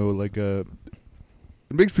 I don't know, like a.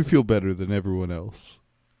 It makes me feel better than everyone else.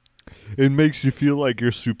 It makes you feel like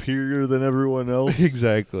you're superior than everyone else.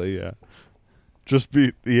 Exactly. Yeah.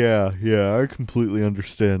 Yeah, I completely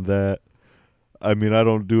understand that. I mean, I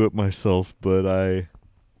don't do it myself, but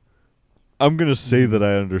I'm going to say that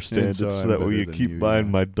I understand And so it so I'm that way better you than keep you, buying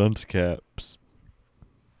yeah. my dunce caps.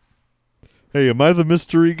 Hey, am I the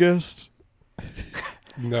mystery guest?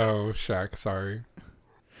 No, Shaq, sorry.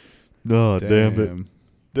 No, damn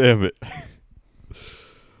it.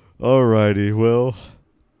 Alrighty, well,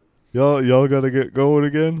 y'all gotta get going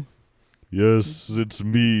again? Yes, it's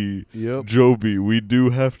me, Yep. Joby. We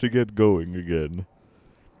do have to get going again.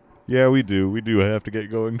 Yeah, we do. We do have to get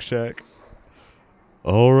going, Shaq.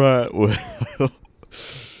 Alright, well,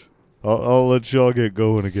 I'll let y'all get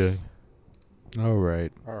going again. All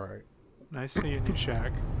right. All right. Nice seeing you,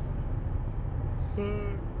 Shaq.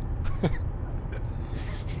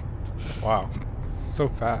 Wow. So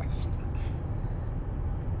fast.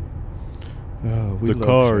 Oh, we The love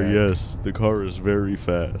car, Shaq. yes, the car is very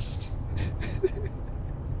fast.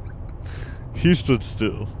 He stood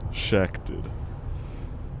still. Shaq did.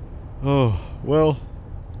 Oh, well.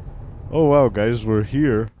 Oh, wow, guys, we're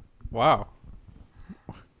here. Wow.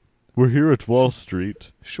 We're here at Wall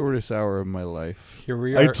Street. Shortest hour of my life. Here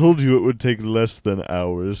we I are. told you it would take less than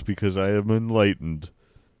hours because I am enlightened.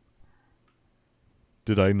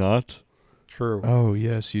 Did I not? True. Oh,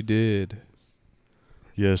 yes, you did.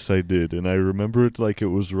 Yes, I did, and I remember it like it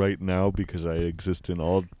was right now because I exist in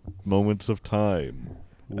all moments of time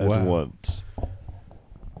at Wow. once.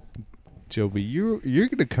 Joby, you're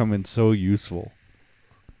gonna come in so useful.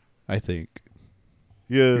 I think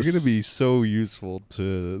Yes. you're gonna be so useful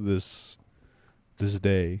to this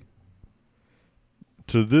day.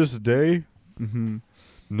 To this day? Mm-hmm.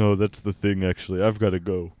 No, that's the thing, actually. I've got to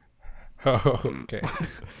go. Oh, okay.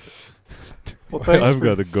 Well, thanks I've for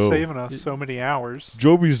gotta go. saving us so many hours.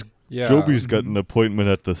 Joby's Yeah. got an appointment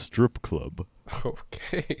at the strip club.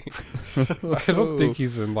 Okay. I don't think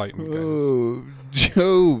he's enlightened, guys. Oh,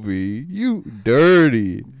 Joby, you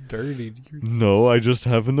dirty. Dirty. No, I just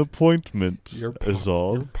have an appointment, Your is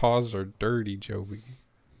all. Your paws are dirty, Joby.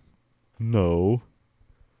 No.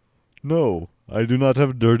 No, I do not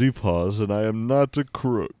have dirty paws, and I am not a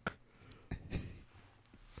crook.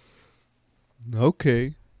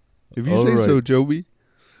 Okay, if you All say so, right. Joby.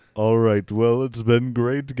 All right, well, it's been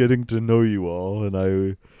great getting to know you all,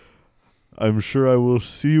 and I'm sure I will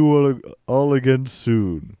see you all again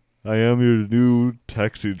soon. I am your new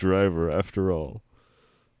taxi driver, after all.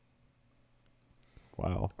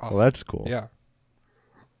 Wow. Awesome. Well, that's cool. Yeah,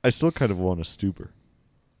 I still kind of want a stuper.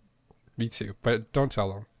 me too. But don't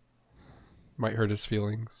tell him. Might hurt his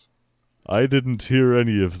feelings. I didn't hear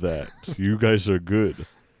any of that. You guys are good.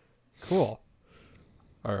 Cool.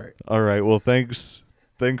 All right. All right, well, thanks.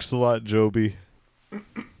 Thanks a lot, Joby.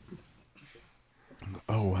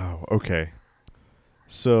 Oh, wow. Okay.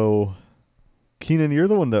 So, Keenan, you're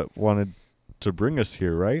the one that wanted to bring us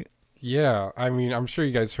here, right? Yeah, I mean, I'm sure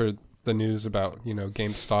you guys heard the news about,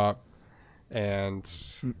 GameStop, and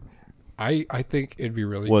I think it'd be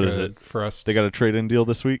really What good is it? for us. They got a trade-in deal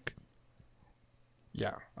this week?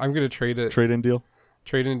 Yeah, I'm gonna trade it, Trade-in deal?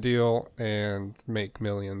 trade-in deal, and make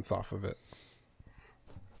millions off of it.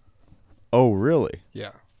 Oh, really?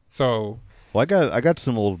 Yeah. So Well, I got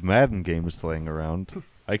some old Madden games laying around.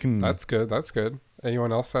 I can... that's good. That's good.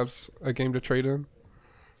 Anyone else has a game to trade in?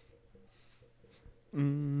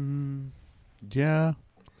 Yeah.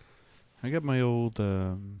 I got my old,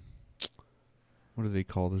 what do they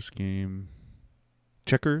call this game?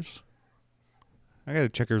 Checkers? I got a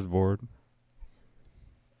checkers board.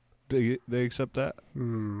 They accept that?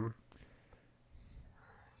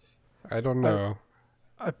 I don't know.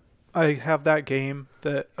 I have that game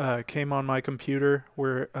that came on my computer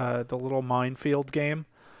where the little minefield game.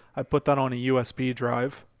 I put that on a USB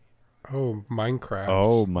drive. Oh, Minecraft.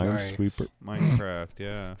 Oh, Nice. Minesweeper. Minecraft,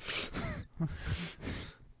 yeah.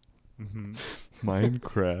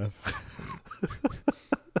 Minecraft.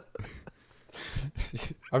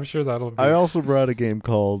 I'm sure that'll be. I also brought a game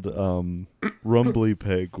called Rumbly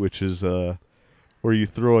Peg, which is where you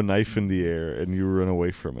throw a knife in the air and you run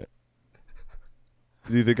away from it.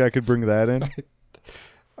 Do you think I could bring that in?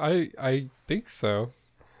 I think so.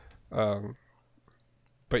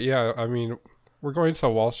 But yeah, I mean, we're going to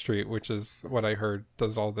Wall Street, which is what I heard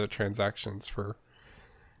does all the transactions for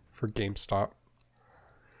GameStop.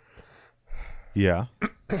 Yeah.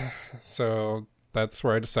 So that's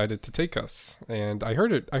where I decided to take us. And I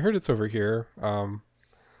heard it's over here.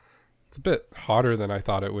 It's a bit hotter than I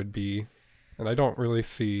thought it would be. And I don't really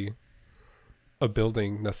see a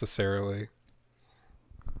building necessarily.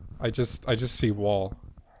 I just see wall.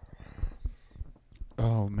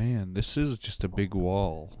 Oh man, this is just a big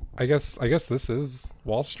wall. I guess this is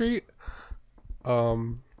Wall Street. I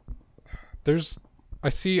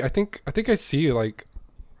think I see like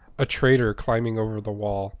a trader climbing over the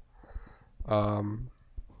wall. I'm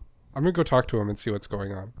gonna go talk to him and see what's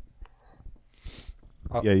going on.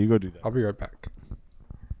 Yeah, you go do that. I'll be right back.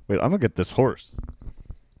 Wait, I'm gonna get this horse.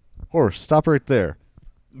 Horse, stop right there.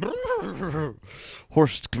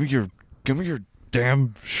 Horse, give me your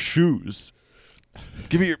damn shoes.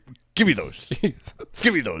 Give me those. Jeez.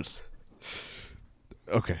 Give me those.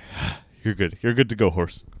 Okay, you're good. You're good to go,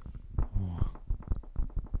 horse.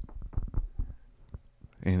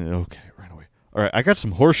 And okay, ran away. All right, I got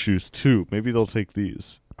some horseshoes too. Maybe they'll take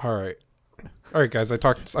these. All right, guys. I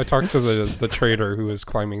talked to the trader who is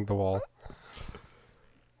climbing the wall.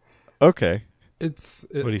 Okay. What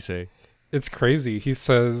do you say? It's crazy. He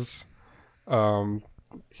says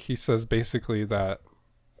basically that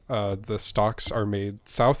the stocks are made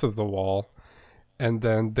south of the wall, and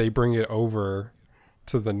then they bring it over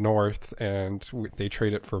to the north, and they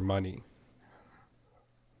trade it for money.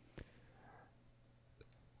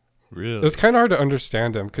 Really? It was kind of hard to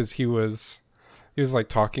understand him because he was like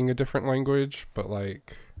talking a different language, but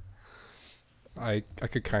like I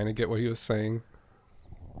could kind of get what he was saying.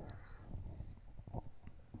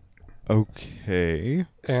 Okay.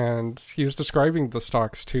 And he was describing the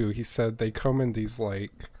stocks too. He said they come in these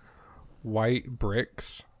like white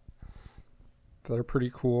bricks that are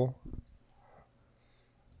pretty cool.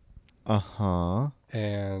 Uh-huh.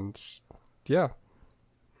 And yeah,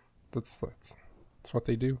 that's what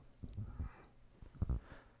they do.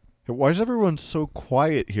 Why is everyone so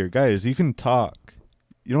quiet here? Guys, you can talk.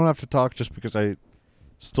 You don't have to talk just because I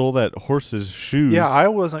stole that horse's shoes. Yeah, I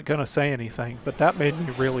wasn't going to say anything, but that made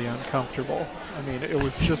me really uncomfortable. I mean, it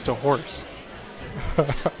was just a horse.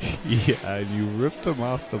 Yeah, and you ripped them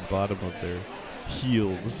off the bottom of their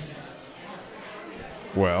heels.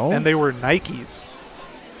 Well, And they were Nikes.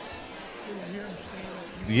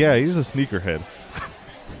 yeah, he's a sneakerhead.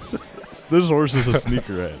 This horse is a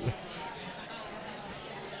sneakerhead.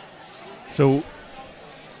 So,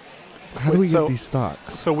 how do Wait, we so- get these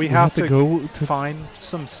stocks? So we We'll have to go to. find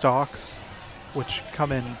some stocks which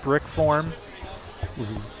come in brick form.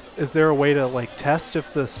 Mm-hmm. Is there a way to like test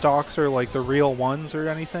if the stocks are like the real ones or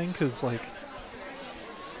anything? Because like,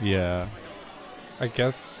 Yeah. I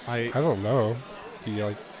guess I don't know. Do you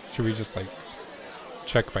like? Should we just like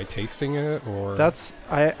check by tasting it, or that's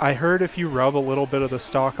I heard if you rub a little bit of the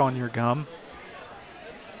stock on your gum,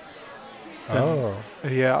 Oh,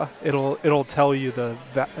 yeah, it'll tell you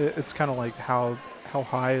it's kind of like how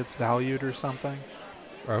high it's valued or something.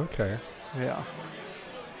 okay. Yeah.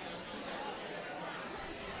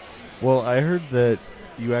 Well, I heard that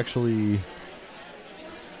you actually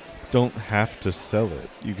don't have to sell it.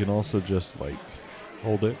 You can also just like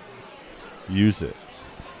Hold it. use it.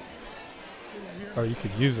 Oh, you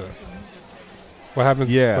could use it. What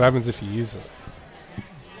happens? Yeah. What happens if you use it?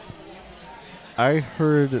 I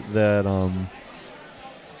heard that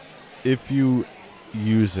if you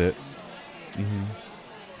use it,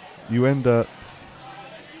 you end up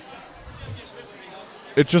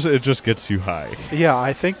it just gets you high. Yeah,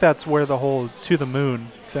 I think that's where the whole to the moon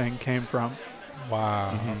thing came from.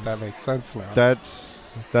 Wow, that makes sense now. That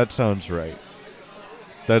sounds right.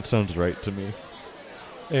 That sounds right to me.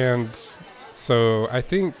 And so I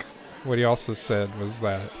think what he also said was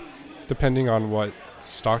that depending on what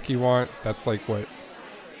stock you want, that's like what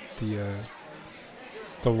the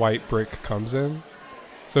white brick comes in.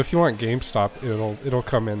 So if you want GameStop, it'll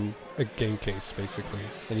come in a game case basically,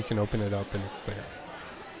 and you can open it up and it's there.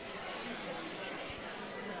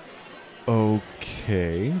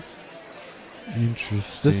 Okay.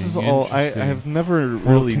 Interesting. This is all I have never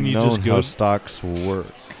really can you known just go- how stocks work.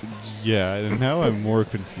 Yeah, and now I'm more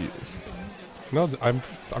confused. No, I'm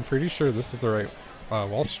pretty sure this is the right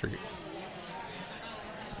Wall Street.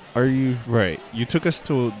 Are you Right. You took us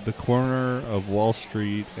to the corner of Wall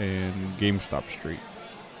Street and GameStop Street.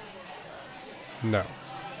 No,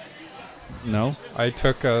 No. I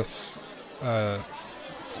took us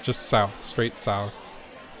just south, straight south,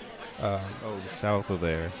 Oh, south of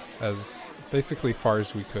there. as basically far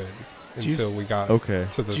as we could Do you until s- we got Okay.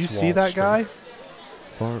 to this Do you see Wall that Street. guy?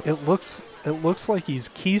 Far. It looks like he's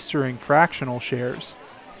keystering fractional shares.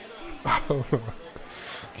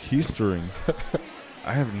 Keystering.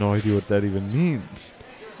 I have no idea what that even means.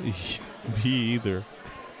 Me either.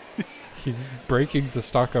 He's breaking the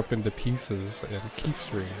stock up into pieces and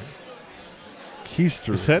keystering.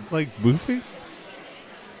 Keystering. Is that like boofing?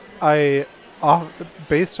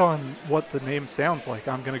 Based on what the name sounds like,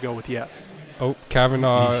 I'm gonna go with yes. Oh,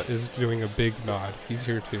 Kavanaugh is doing a big nod. He's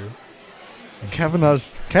here too.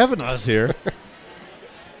 Kavanaugh's here.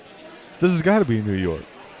 This has got to be New York.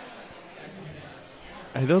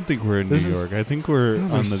 I don't think we're in New This is- York. I think we're No, on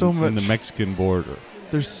there's the so in the much- Mexican border.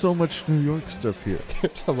 There's so much New York stuff here.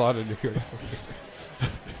 There's a lot of New York.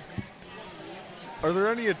 Are there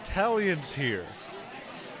any Italians here?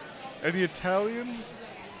 Any Italians?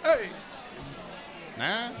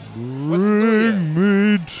 Nah. Bring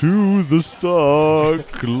me to the stock.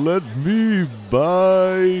 Let me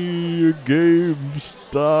buy a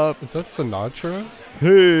GameStop. Is that Sinatra?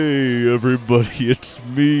 Hey, everybody, it's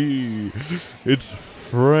me. It's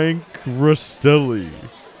Frank Rastelli.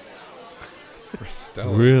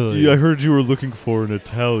 Rastelli. Really? Yeah, I heard you were looking for an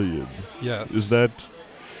Italian. Yes. Is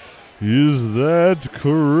that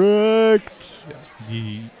correct? Yes.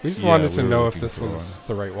 Ye- We just yeah, wanted to we were know if looking this for was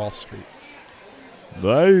the right Wall Street.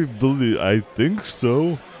 I think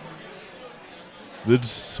so.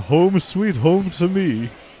 It's home sweet home to me.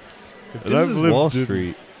 If And this I've is lived Wall in-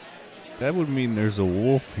 Street, that would mean there's a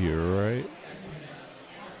wolf here, right?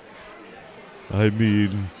 I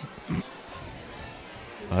mean,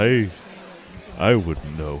 I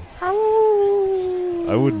wouldn't know.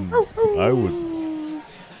 I wouldn't.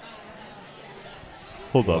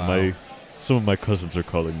 Hold on, Wow. some of my cousins are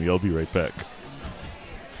calling me. I'll be right back.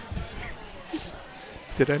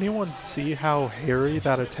 Did anyone see how hairy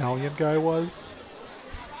that Italian guy was?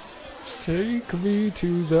 Take me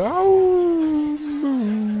to the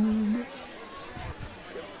moon.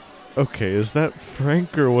 Okay, is that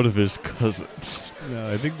Frank or one of his cousins? No,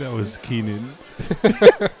 I think that was Keenan.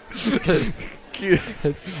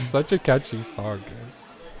 It's such a catchy song,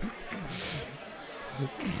 guys.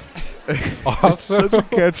 Also, Such a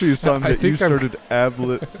catchy song I that you think I'm- started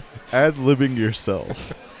ad-libbing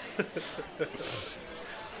yourself.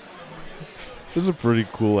 This is a pretty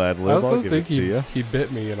cool ad I lib. also I'll give think it to you. he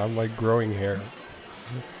bit me, and I'm like growing hair.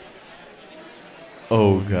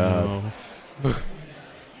 Oh god. No.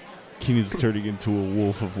 Keenan's turning into a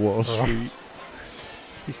wolf of Wall Street.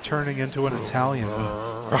 He's turning into an Italian.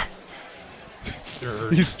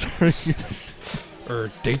 He's turning. Or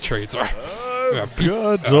day trades. I've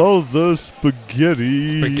got all the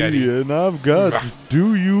spaghetti, and I've got.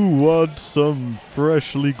 Do you want some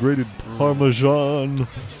freshly grated Parmesan?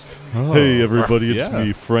 Oh. Hey everybody, it's Yeah.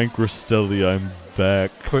 me, Frank Rastelli. I'm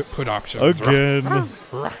back Put options. again.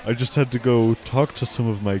 I just had to go talk to some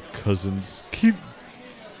of my cousins.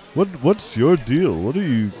 What's your deal?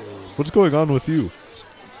 What's going on with you?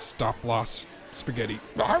 Stop loss spaghetti.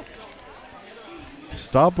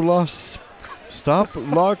 Stop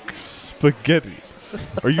lock spaghetti.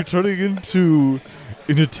 Are you turning into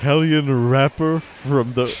an Italian rapper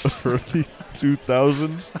from the early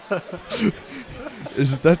 2000s?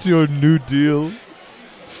 Is that your new deal?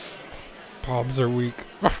 Palms are weak.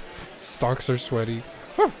 Stocks are sweaty.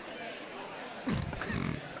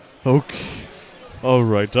 Okay.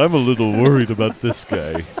 Alright, I'm a little worried about this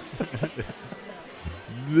guy.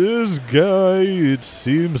 This guy, it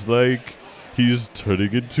seems like he's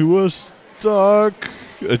turning into a stock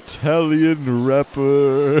Italian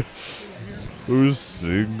rapper who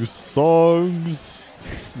sings songs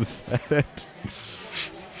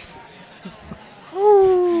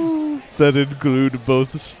that include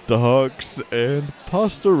both stocks and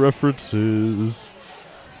pasta references.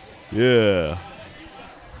 Yeah.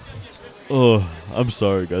 Oh, I'm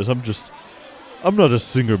sorry, guys. I'm not a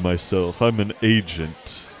singer myself. I'm an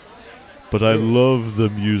agent. But I love the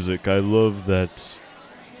music. I love that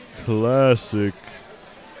classic.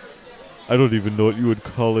 I don't even know what you would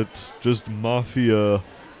call it. Just mafia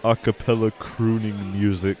a cappella crooning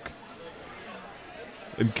music.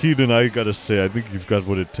 And Keenan, I gotta say, I think you've got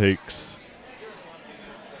what it takes.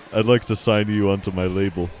 I'd like to sign you onto my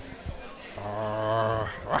label.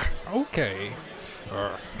 Okay.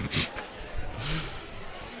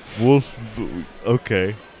 Wolf.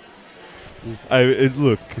 Okay.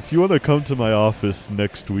 Look, if you want to come to my office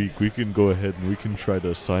next week, we can go ahead and we can try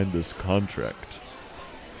to sign this contract.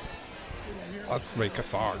 Let's make a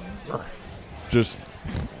song. Just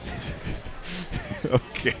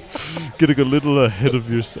Okay. Getting a little ahead of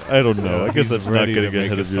yourself. I don't know. Yeah, I guess he's that's not ready to getting make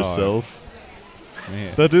ahead a of song. yourself.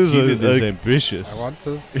 Man, That is Keenan is a ambitious. I want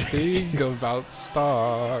to sing about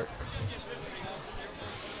stocks.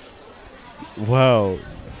 wow.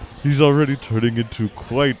 He's already turning into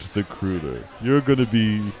quite the crooner. You're gonna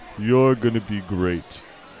be great.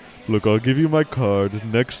 Look, I'll give you my card.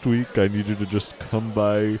 Next week, I need you to just come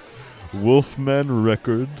by Wolfman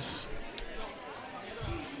Records.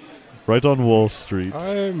 Right on Wall Street.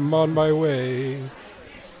 I'm on my way.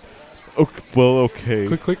 Okay.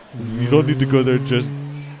 Click, click. You don't need to go there just...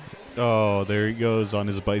 Oh, there he goes on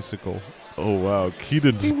his bicycle. Oh, wow.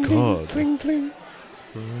 Keenan's Ding, gone. ding, cling,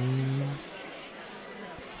 cling.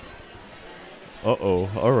 Uh-oh.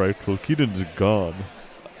 All right. Well, Keenan's gone.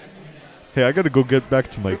 Hey, I gotta go get back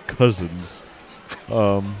to my cousins.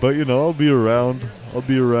 But, you know, I'll be around.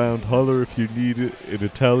 Holler if you need it in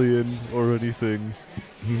Italian or anything.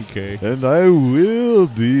 Okay. And I will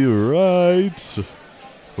be right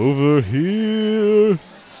over here.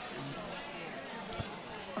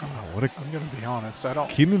 What a... I'm gonna be honest. I don't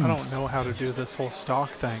Keenan's- know how to do this whole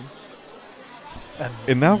stock thing.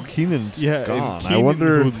 And now Keenan's Yeah, gone. and I Keenan,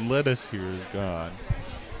 wonder... who led us here, is gone.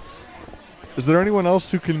 Is there anyone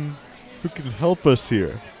else who can help us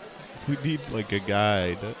here? We need like a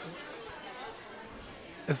guide.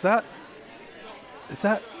 Is that?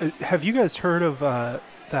 Have you guys heard of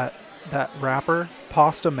that rapper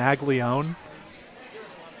Pasta Maglione?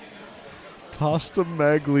 Pasta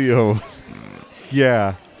Maglio.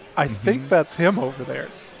 Yeah. I think that's him over there.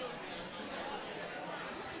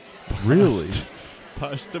 Really?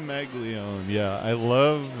 Pasta Maglione. Yeah, I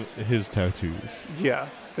love his tattoos. Yeah,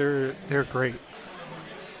 they're great.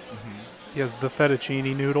 He has the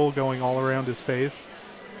fettuccine noodle going all around his face.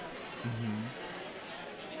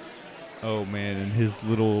 Oh man, and his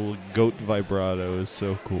little goat vibrato is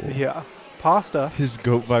so cool. Yeah, Pasta, His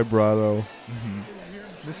goat vibrato.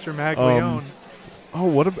 Mr. Maglione. Oh,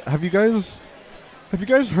 what have you guys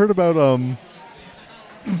heard about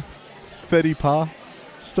Fetty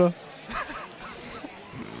Pasta?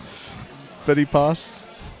 Fetty Pasta?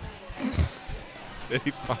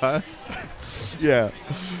 Fetty Pas? Yeah.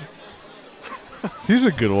 He's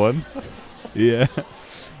a good one. Yeah.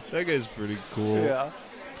 That guy's pretty cool. Yeah,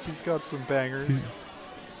 he's got some bangers.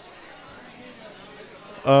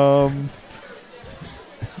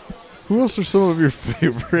 Who else are some of your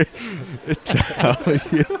favorite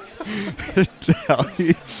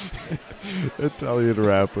Italian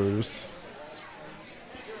rappers?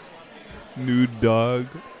 Nude Dog.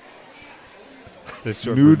 That's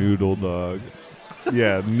short Nude- for Noodle Dog.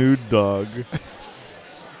 Yeah, Nude Dog.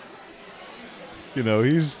 You know,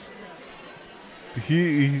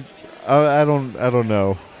 I don't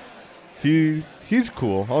know. He's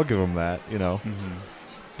cool. I'll give him that, you know.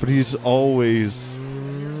 But he's always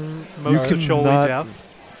Most can Choli not- Deaf.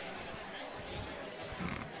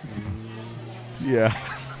 yeah.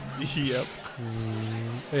 Yep.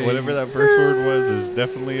 Hey. Whatever that first word was is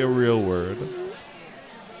definitely a real word.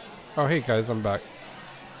 Oh, hey guys, I'm back.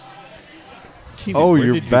 Keenan, Oh, where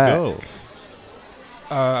you're did you back. go?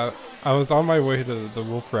 I was on my way to the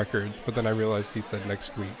Wolf Records, but then I realized he said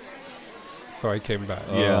next week, so I came back.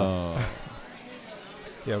 Yeah.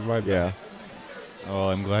 Yeah, my bad. Yeah. Oh,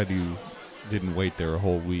 I'm glad you didn't wait there a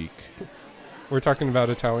whole week. We're talking about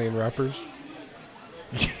Italian rappers.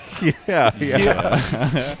 Yeah. Hell yeah!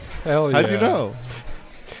 How'd you know?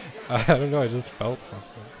 I don't know. I just felt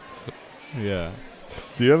something. Yeah.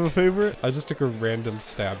 Do you have a favorite? I just took a random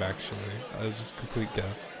stab. Actually, I was just complete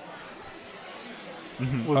guess.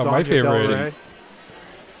 Was my favorite- Del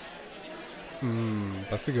Rey.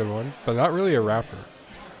 That's a good one, but not really a rapper.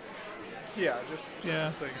 Yeah, just Yeah.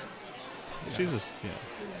 a singer. She's a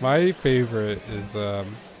My favorite is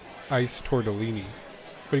Ice Tortellini,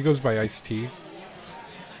 but he goes by Ice T.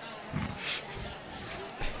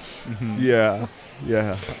 Yeah.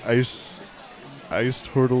 Yeah. Ice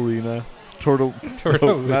Tortellina. No,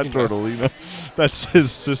 Tortellina. not Tortellina. That's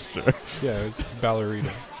his sister. Yeah, it's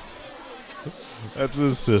ballerina. That's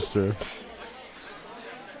his sister.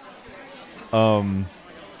 I'll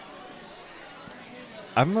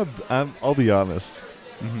be honest.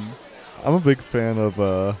 I'm a big fan of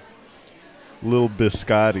Lil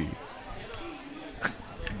Biscotti.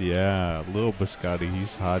 Yeah, Lil Biscotti,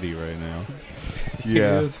 he's hottie right now.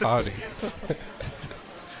 Yeah. He is hottie.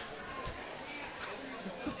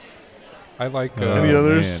 I like Any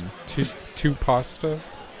others? Man. two pasta.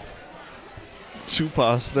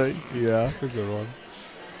 Chupasta. Yeah. That's a good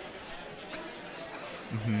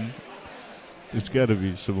one. There's got to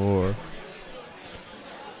be some more.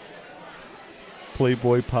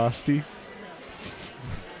 Playboy Pasty.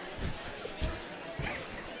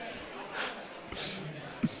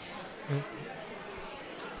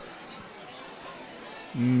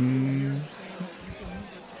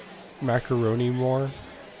 Macaroni more.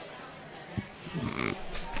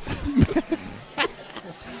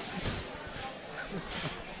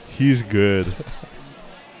 He's good.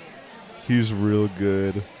 He's real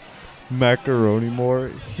good. Macaroni more.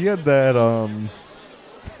 He had that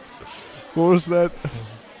what was that?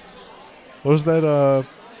 What was that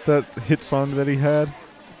that hit song that he had?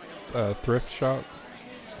 Thrift shop.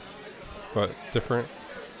 But different.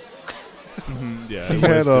 Yeah, He it was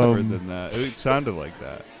had, different than that. It sounded like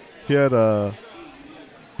that. He had a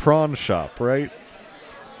prawn shop, right?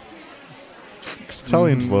 'Cause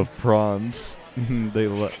Italians love prawns. They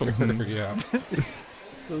let. Yeah.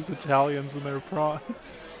 Those Italians and their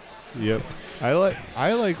prawns. Yep. I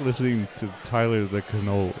like listening to Tyler the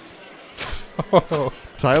Cannoli. Oh,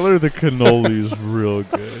 Tyler the cannoli is real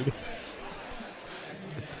good.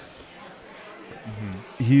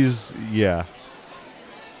 He's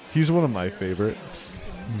one of my favorites.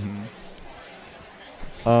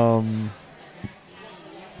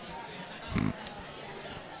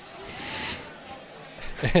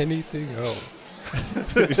 anything else?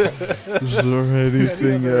 Is there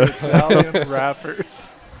anything Any other Italian rappers?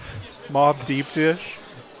 Mob Deep Dish.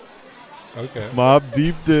 Okay. Mob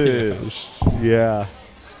Deep Dish? Yeah.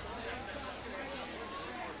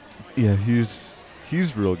 Yeah,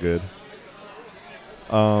 he's real good.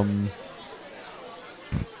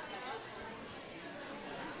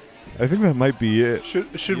 I think that might be it.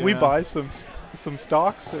 Should we Yeah. buy some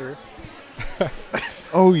stocks or?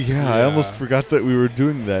 Oh yeah, I almost Yeah. forgot that we were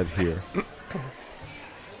doing that here.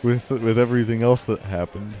 With everything else that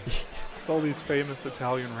happened. All these famous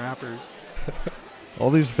Italian rappers. All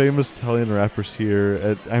these famous Italian rappers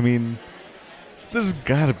here. I mean, this has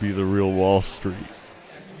got to be the real Wall Street.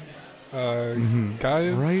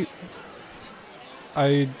 Guys, Right?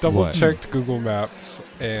 I double checked Google Maps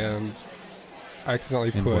and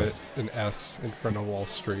accidentally And put what? an S in front of Wall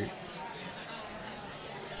Street.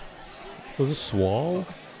 So this Swall?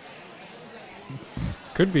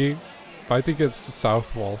 could be, but I think it's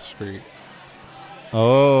South Wall Street.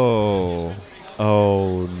 Oh.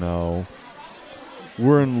 Oh no.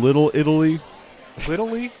 We're in Little Italy.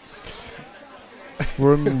 Italy?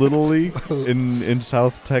 We're in Little Italy in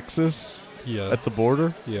South Texas Yes. at the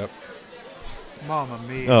border. Yep. Mamma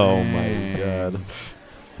mia. Oh my Dang. god.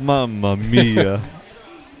 Mamma mia.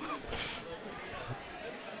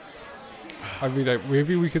 I mean,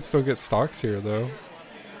 maybe we could still get stocks here, though.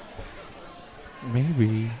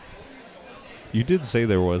 Maybe. You did say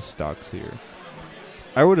there was stocks here.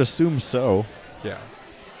 I would assume so. Yeah.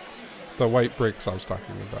 The white bricks I was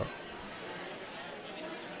talking about.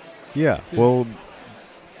 Yeah. Well,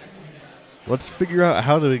 let's figure out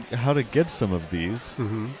how to get some of these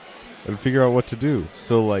Mm-hmm. and figure out what to do.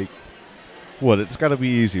 So like, what? It's got to be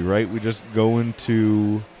easy, right? We just go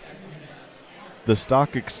into the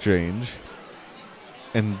stock exchange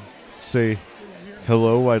and say,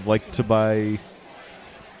 "Hello, I'd like to buy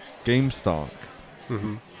GameStop,"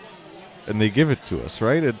 Mm-hmm. and they give it to us,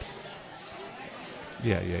 right? It's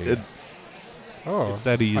Yeah. It- Oh, It's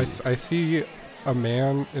that easy. I see a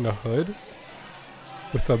man in a hood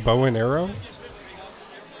with a bow and arrow.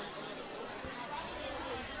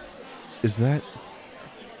 is that?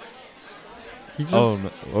 He just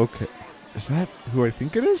Oh, no, okay. Is that who I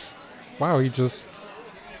think it is? wow, he just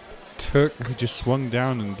took We just swung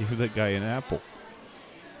down and gave that guy an apple.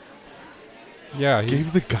 yeah, he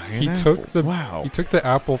Gave the guy an he apple. took the wow. he took the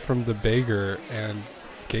apple from the beggar and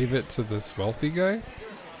gave it to this wealthy guy.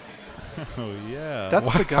 Oh yeah.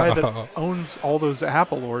 That's the guy Wow. that owns all those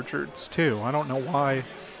apple orchards too. I don't know why.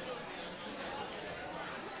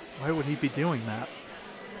 Why would he be doing that?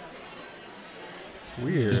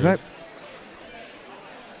 Weird. Is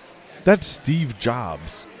that's Steve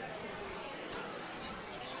Jobs?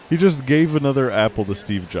 He just gave another apple to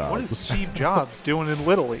Steve Jobs. What is Steve Jobs doing in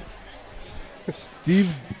Italy?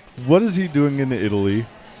 Steve? What is he doing in Italy?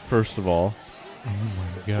 First of all, Oh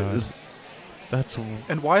my god. Is- that's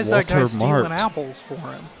And why is that guy Walter stealing Mart. apples for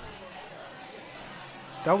him?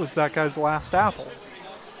 That was that guy's last apple.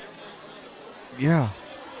 yeah.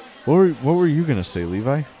 What were you gonna say,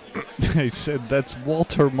 Levi? I said that's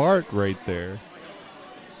Walter Mark right there.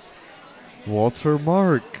 Walter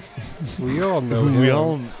Mark. we all know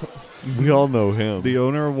him. We all know him. The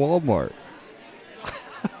owner of Walmart.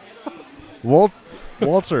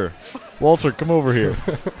 Walter, come over here.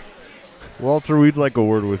 Walter, we'd like a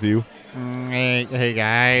word with you. Hey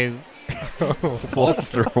guys.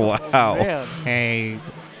 Walter, wow. Man, Hey.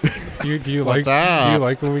 Do you What's like up? do you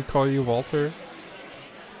like when we call you Walter?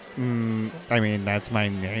 I mean, that's my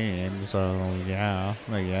name, so yeah,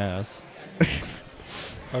 I guess.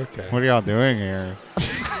 Okay. What are y'all doing here?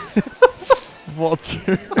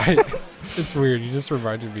 Walter. It's weird. You just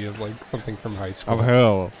reminded me of like something from high school. Of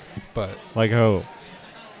who? But Like who?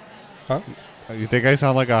 huh? You think I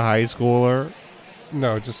sound like a high schooler?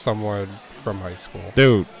 No, just someone from high school.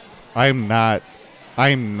 Dude, I'm not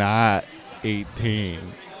 18.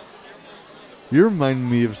 You remind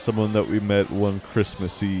me of someone that we met one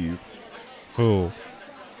Christmas Eve. Who?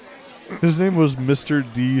 His name was Mr.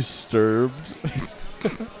 Disturbed.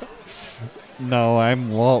 No,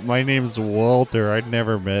 I'm Walt. My name's Walter. I'd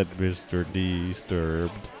never met Mr.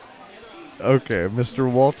 Disturbed. Okay, Mr.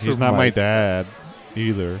 Walter. He's not my Mike. dad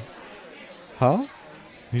either. Huh?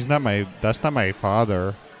 He's not my. That's not my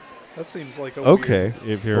father. That seems like a Okay.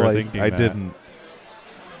 If you're Well, thinking I that. didn't.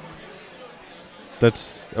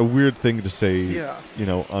 That's a weird thing to say, Yeah.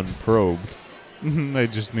 unprobed. I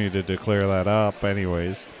just needed to clear that up.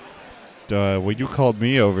 Anyways, when you called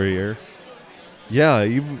me over here, Yeah,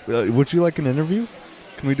 would you like an interview?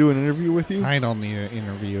 Can we do an interview with you? I don't need an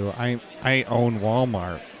interview. I own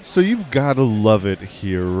Walmart. So you've got to love it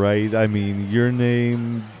here, right? I mean, your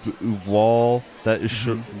name, Wall, that is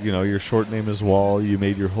your short name is Wall. You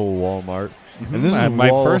made your whole Walmart. And this is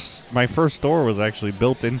my Wall- my first store was actually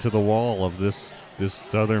built into the wall of this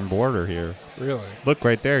southern border here. Really? Look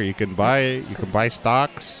right there. You can buy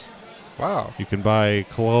stocks. Wow. You can buy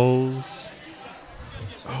clothes,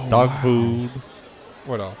 dog food.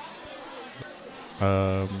 What else?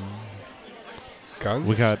 Guns?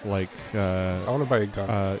 We got like I want to buy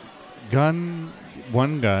a gun.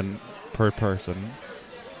 one gun per person.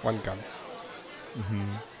 One gun.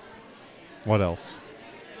 What else?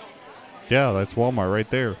 Yeah, that's Walmart right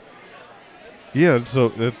there. Yeah, it's a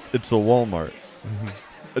Walmart.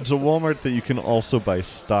 It's a Walmart that you can also buy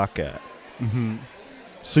stock at.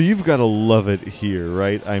 So you've got to love it here,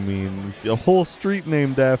 right? I mean, a whole street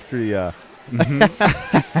named after you. Good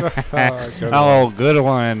Oh, good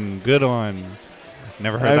one, good one.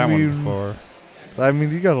 Never heard I that mean- one before. I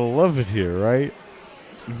mean, you got to love it here, right?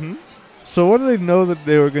 So when did they know that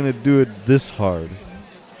they were going to do it this hard?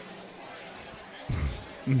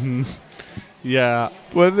 Yeah,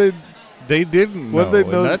 When they they didn't When know. they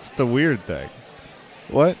and know- that's the weird thing.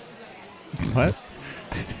 what? What?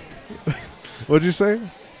 What'd you say?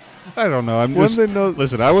 I don't know. I'm When just they know?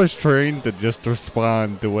 listen. I was trained to just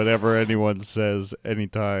respond to whatever anyone says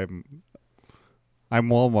anytime. I'm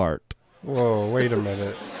Walmart. Whoa, wait a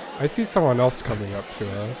minute. I see someone else coming up to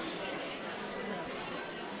us.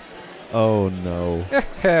 Oh no!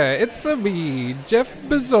 It's me, Jeff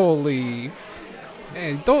Bizzoli.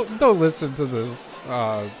 Hey, don't listen to this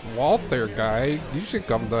Walter guy. You should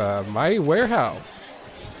come to my warehouse.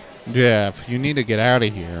 Jeff, you need to get out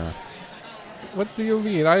of here. What do you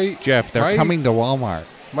mean? Jeff, they're My coming s- to Walmart.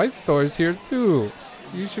 My store's here too.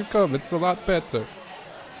 You should come. It's a lot better.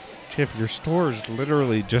 Jeff, your store is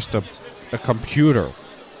literally just a computer.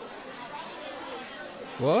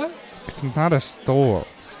 What? It's not a store.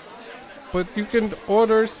 But you can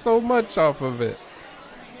order so much off of it.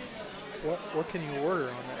 What can you order on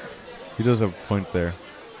there? He does have a point there.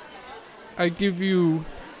 I give you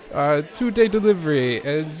 2-day delivery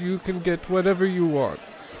and you can get whatever you want.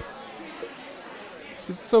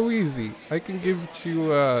 It's so easy. I can give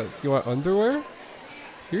you, you want underwear?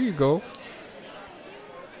 Here you go.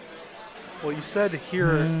 Well, you said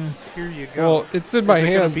here you go. Well, it's in my Is it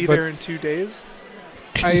gonna hands, be but there in 2 days?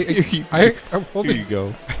 I'm Here you holding,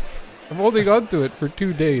 go. I'm holding on to it for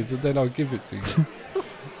 2 days and then I'll give it to you.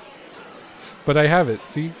 But I have it,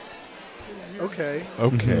 see? Okay.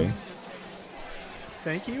 Okay.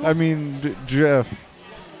 Thank you. I mean, Jeff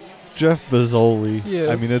Bizzoli. I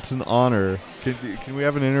Yes. mean, it's an honor. Can we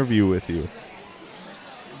have an interview with you?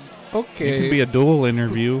 Okay. It can be a dual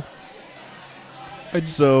interview. a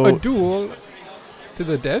So, duel to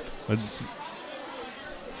the death?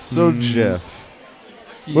 so Jeff,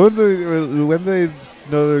 Ye- when they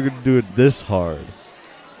know they're gonna do it this hard,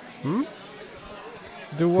 Hmm?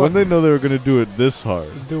 Do what? when they know they were gonna do it this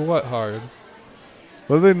hard, Do what hard?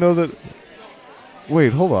 when they know that.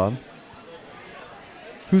 Wait, hold on.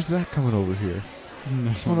 Who's that coming over here?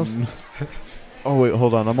 Someone else. Oh wait,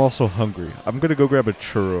 hold on. I'm also hungry. I'm gonna go grab a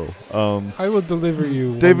churro. I will deliver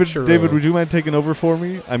you. David, one churro. David, would you mind taking over for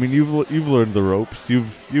me? I mean, you've learned the ropes.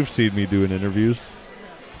 You've seen me doing interviews.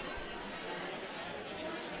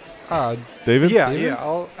 David? yeah, David?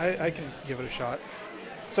 yeah. I can give it a shot.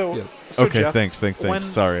 So, Yes. so Okay, Jeff, thanks. when-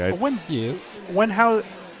 Sorry, I. Yes. how'd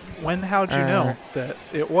you know that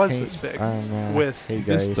it was this big with Hey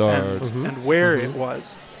This guys. dog. and where it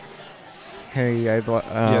was? Hey,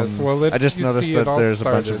 Yes. Well, let I just you noticed see that it all there's a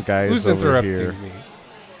bunch started. of guys Who's over interrupting here. me?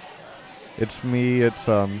 It's me. It's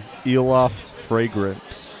Elof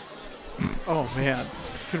Fragrance. Oh man,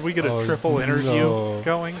 could we get a Oh, triple interview no.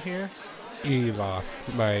 going here? Elof,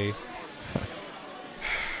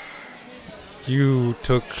 you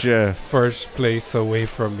took Jeff. first place away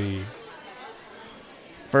from me.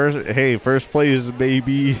 First place,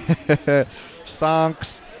 baby.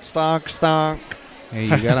 Stonks, stonk. Hey,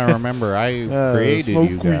 you gotta remember, I created smoke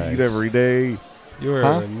you guys. weed every day. You are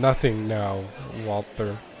Huh? nothing now,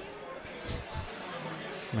 Walter.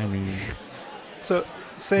 I mean, So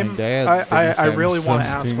same. dad I didn't send really want to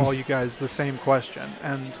ask something. all you guys the same question.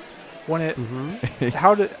 And when it, Mm-hmm.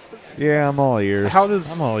 how did, Yeah, I'm all ears. How does-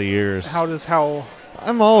 I'm all ears. how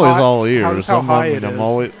I'm always high- all ears. how does how I'm, high I mean, it I'm is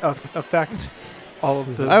always. affect all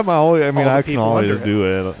of the? I'm always. I mean, all the I can people always under it.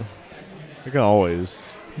 do it. I can always.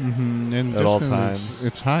 and At just all 'cause times.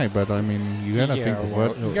 It's high, but I mean, you gotta think of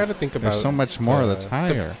what. you gotta think about There's so much more the- that's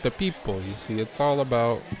higher. The people, you see, it's all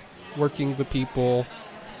about working the people,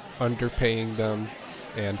 underpaying them,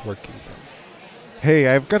 and working them. Hey,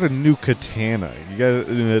 I've got a new katana. You got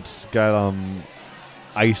and it's got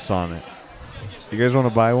ice on it. You guys want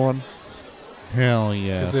to buy one? Hell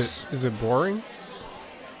yes. Is it boring?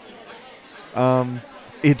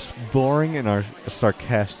 It's boring in a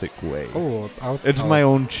sarcastic way. Oh, It's my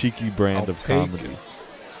own cheeky brand I'll of take comedy. it.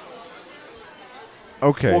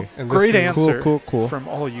 Okay. Well, And great this is- answer Cool. from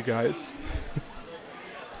all you guys.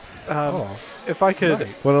 Oh, If I could nice.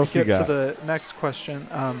 What else you get got? to the next question,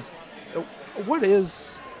 what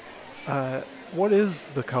is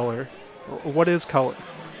the color? What is color?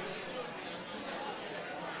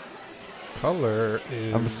 color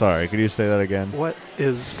is. I'm sorry. Could you say that again? What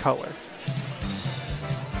is color?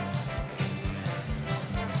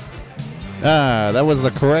 That was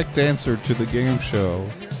the correct answer to the game show.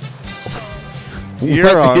 You're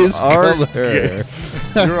What on is our color?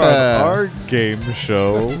 You're on our game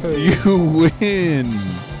show. You win.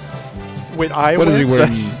 Wait, I What does he win?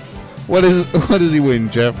 win? What does he win,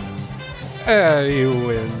 Jeff? And he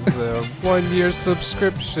wins a 1-year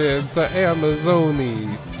subscription to Amazoni.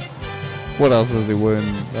 What else does he win?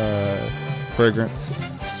 Fragrance.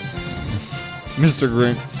 Mr.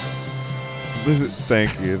 Grinch.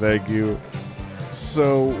 Thank you.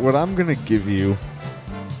 So what I'm gonna give you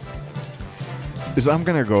is I'm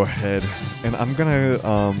gonna go ahead and I'm gonna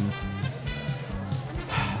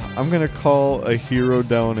call a hero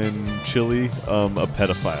down in Chile a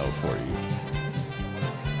pedophile for you.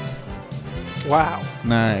 Wow.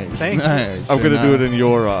 Nice. Thank you. nice. I'm gonna And, do it in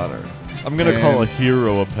your honor. I'm gonna call a And-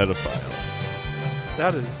 hero a pedophile.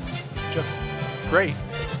 That is just great.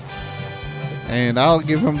 And I'll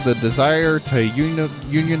give him the desire to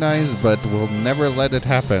unionize, but will never let it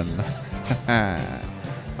happen.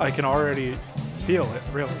 I can already feel it,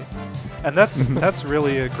 really. And that's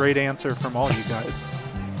really a great answer from all you guys.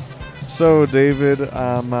 So David,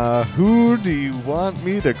 who do you want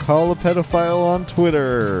me to call a pedophile on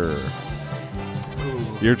Twitter? Ooh.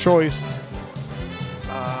 Your choice.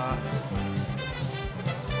 Uh,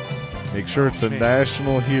 Make sure it's a Man.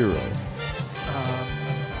 national hero.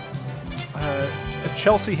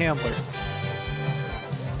 Chelsea Handler.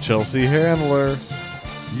 Chelsea Handler,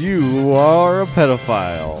 you are a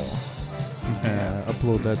pedophile.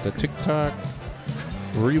 Upload that to TikTok.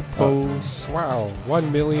 Repost. Wow,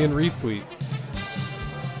 1 million retweets.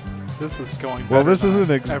 This is going Well, better this than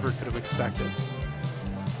isn't I ever could have expected.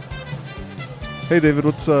 Hey David,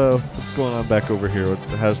 what's going on back over here?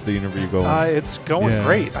 How's the interview going? It's going Yeah.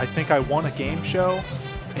 great. I think I won a game show,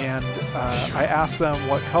 and I asked them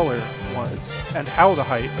what color was and how the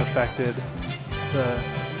height affected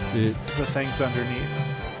the things underneath.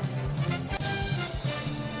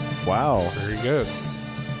 Wow. Very good.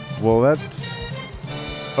 Well, that's.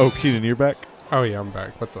 Oh, Keenan, you're back. Oh yeah, I'm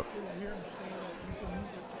back. What's up?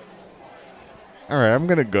 All right, I'm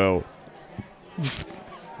gonna go.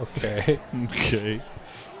 Okay. Okay.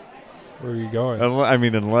 Where are you going? I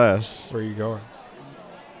mean, unless Where are you going?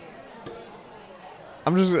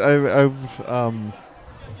 I'm just I've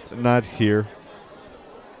not here.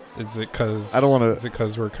 Is it because I don't wanna- Is it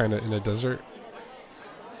because we're kind of in a desert?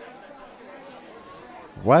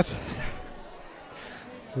 What?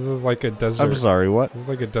 This is like a desert. I'm sorry. What? This is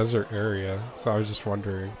like a desert area, so I was just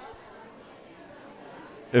wondering.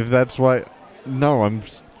 If that's why? No, I'm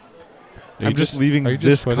just leaving are you just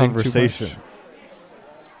this sweating too conversation. much?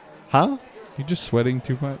 Huh? You just sweating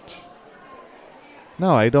too much?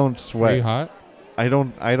 No, I don't Are sweat. you hot? I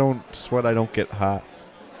don't sweat. I don't get hot.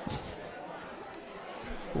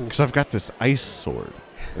 Because I've got this ice sword.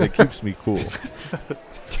 And it keeps me cool.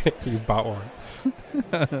 You bought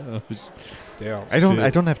one. Damn. I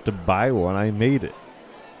don't have to buy one. I made it.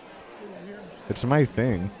 It's my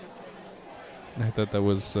thing. I thought that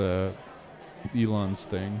was Elon's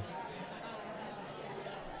thing.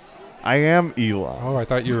 I am Elon. Oh, I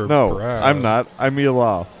thought you were No, Brad. I'm not. I'm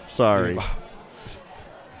Elof. Sorry.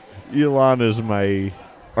 Elon is my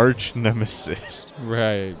arch nemesis.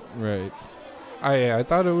 Right. I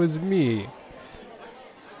thought it was me.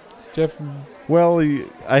 Jeff. Well,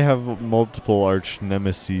 I have multiple arch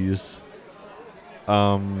nemeses.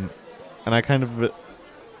 And I kind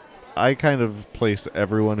of place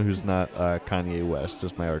everyone who's not Kanye West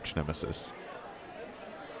as my arch nemesis.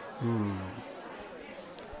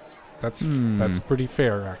 That's pretty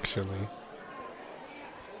fair, actually.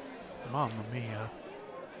 Mamma mia.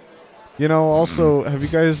 You know, also, have you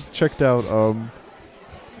guys checked out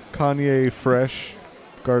Kanye Fresh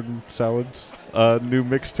Garden Salads new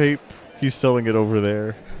mixtape? He's selling it over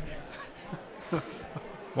there.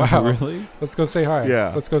 Wow. Really? Let's go say hi.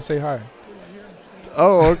 Yeah. Let's go say hi.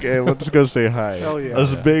 Oh, okay. Let's go say hi. Hell yeah.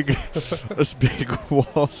 Us big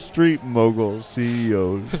Wall Street mogul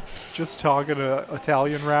CEOs Just talking to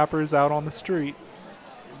Italian rappers out on the street.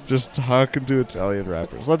 just talking to Italian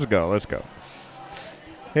rappers. Let's go.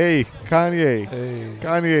 Hey, Kanye. Hey.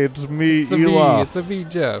 Kanye, it's me, It's a me. Elon. It's a me,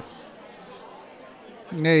 Jeff.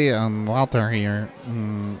 Hey, Walter here.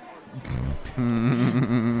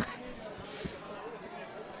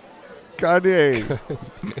 Kanye.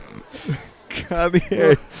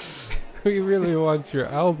 Kanye. We really want your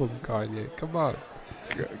album, Kanye. Come on.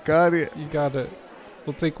 Kanye. You got it.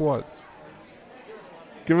 We'll take one.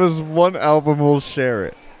 Give us one album, we'll share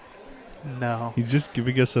it. No. He's just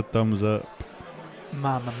giving us a thumbs up.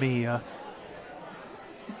 Mamma mia.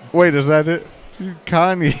 Wait, is that it?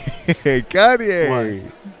 Kanye.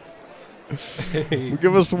 Kanye. Hey.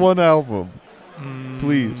 Give us one album.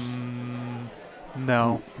 Please.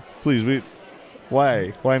 No. Please, why?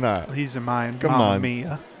 Why not? These are mine. Come Mamma on.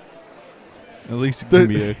 mia. At least give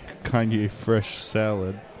me a Kanye fresh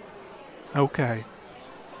salad. Okay.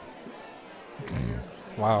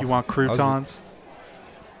 Wow. You want croutons?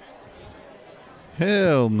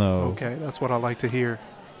 Hell no. Okay, that's what I like to hear.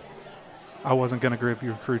 I wasn't going to give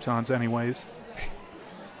you croutons anyways.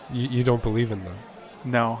 You don't believe in them.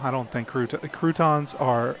 No, I don't think croutons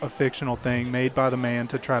are a fictional thing made by the man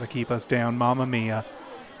to try to keep us down. Mamma mia.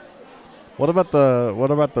 What about the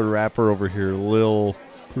rapper over here, Lil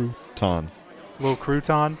Crouton? Little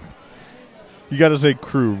crouton? You gotta say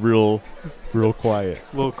crew real quiet.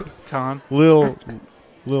 Little crouton? Lil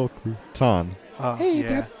Crouton.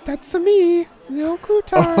 Yeah. That's a me, Lil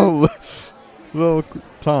Crouton. Oh, Lil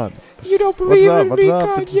Crouton. You don't believe up? in What's me, up?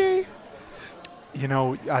 Kanye. You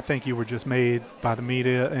know, I think you were just made by the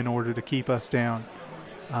media in order to keep us down.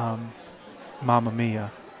 Mamma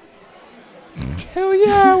mia. Hell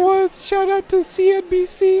yeah, I was. Shout out to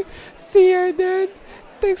CNBC, CNN.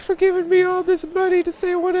 Thanks for giving me all this money to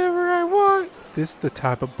say whatever I want. This is the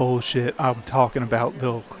type of bullshit I'm talking about,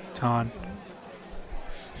 Lil Crouton.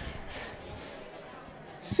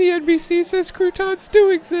 CNBC says croutons do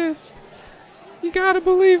exist. You gotta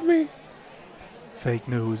believe me. Fake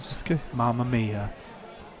news. Mamma mia.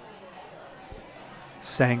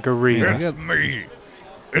 Sangria.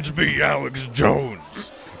 It's me, Alex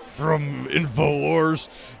Jones from InfoWars.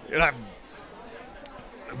 And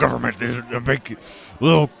the government is making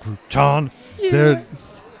little crouton. Yeah.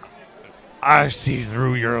 I see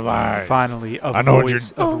through your lies. Finally, a I know what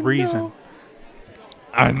voice Oh, of reason.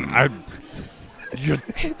 no.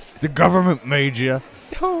 It's The government made you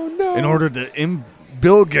oh no. in order to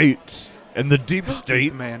Bill Gates and the deep Keep state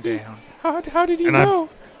the man down. How did you And I- know?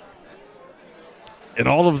 and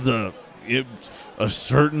all of a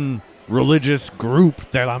certain religious group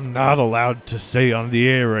that I'm not allowed to say on the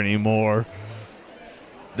air anymore.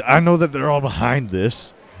 I know that they're all behind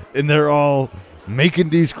this, and they're all making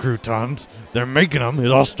these croutons. They're making them.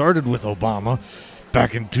 It all started with Obama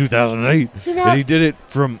back in 2008, You're and not, he did it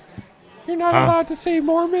from. you're not Huh? allowed to say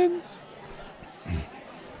Mormons.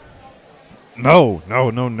 No.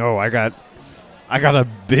 I got a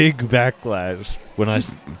big backlash when I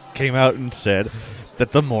came out and said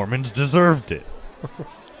that the Mormons deserved it.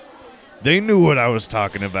 They knew what I was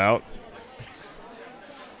talking about.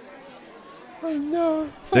 Oh no.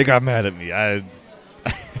 It's They like, got mad at me.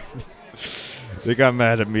 They got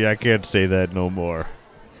mad at me. I can't say that no more.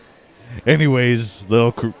 Anyways,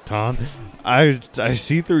 Lil Crouton, I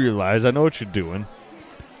see through your lies. I know what you're doing.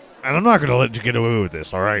 And I'm not going to let you get away with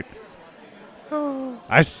this, all right? oh,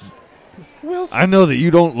 I know that you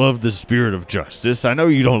don't love the spirit of justice. I know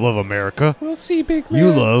you don't love America. we'll see, Big Man.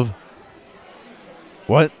 You love...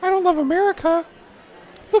 What? I don't love America.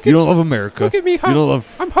 Look You at don't love America. look at me. You don't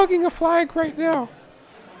love... I'm hugging a flag right now.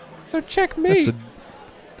 So check me.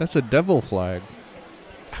 That's a devil flag.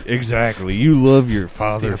 Exactly. You love your The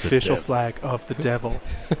father. official flag of the devil.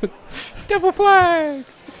 Devil flag.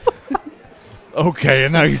 Okay,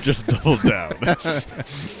 and now you just doubled down.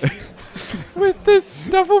 With this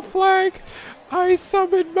devil flag, I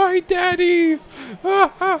summon my daddy.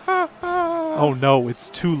 Oh no, it's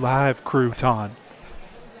too live, Crouton.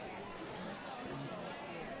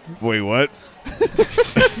 Wait, what?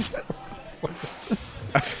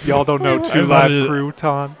 Y'all don't know I Too thought Live it-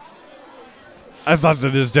 Crouton? I thought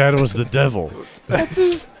that his dad was the devil. That's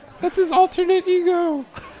his alternate ego.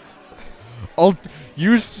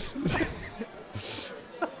 You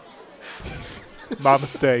My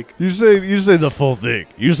mistake. say the full thing.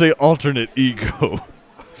 You say alternate ego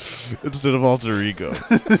instead of alter ego.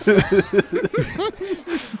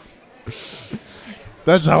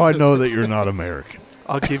 That's how I know that you're not American.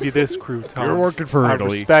 I'll give you this, Crouton. You're working for I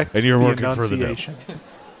Italy, respect and you're the working for the devil. enunciation.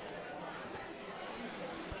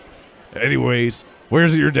 Anyways,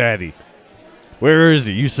 where's your daddy? Where is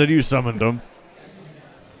he? You said you summoned him.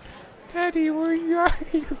 Daddy, where are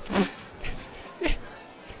you?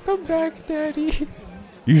 Come back, Daddy.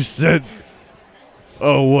 You said...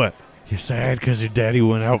 Oh, what? You're sad because your daddy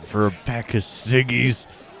went out for a pack of ciggies?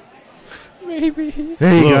 Maybe.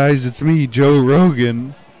 Hey Look. guys, it's me, Joe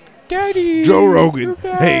Rogan. Daddy. Joe you're Rogan.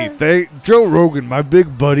 back. Hey, Joe Rogan, my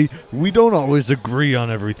big buddy. We don't always agree on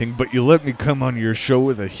everything, but you let me come on your show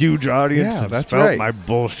with a huge audience Yeah, and that's spout right. my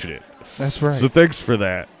bullshit. That's right. So thanks for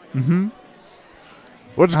that. Mm-hmm.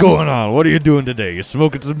 What's going on? What are you doing today? You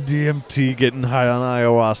smoking some DMT, getting high on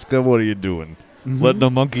ayahuasca? What are you doing? Mm-hmm. Letting a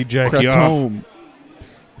monkey jack you off? Kratom.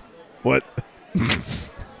 What?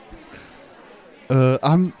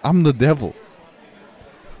 I'm the devil.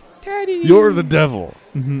 Daddy. You're the devil.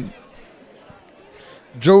 Mm-hmm.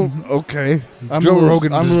 Joe, okay. I'm Joe little-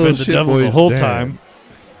 Rogan I'm has little been the shit devil the boy's whole dad. time.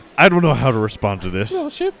 I don't know how to respond to this. Little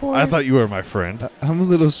shit boy. I thought you were my friend. I'm a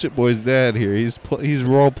little shit boy's dad here. He's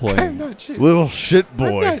role I'm playing. not shit. Little shit I'm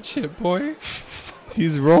boy. not shit boy.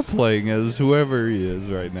 He's role playing as whoever he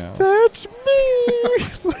is right now. That's me,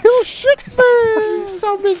 little shit You man.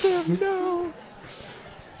 summoned him. No.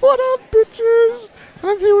 What up, bitches?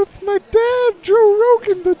 I'm here with my dad, Joe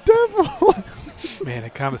Rogan, the devil. Man,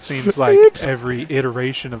 it kind of seems like It's- every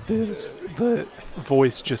iteration of this, the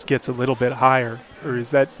voice just gets a little bit higher. Or is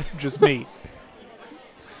that just me?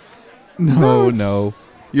 No.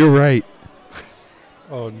 You're right.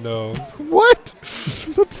 Oh no. What?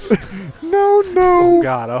 No. Oh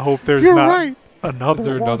God, I hope there's You're not right. another Is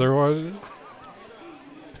there one. another one?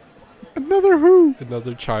 Another who?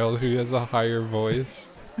 Another child who has a higher voice?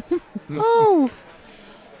 Oh.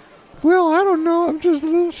 Well, I don't know. I'm just a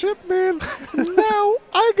little shit man. Now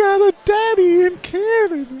I got a daddy in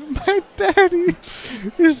canon. My daddy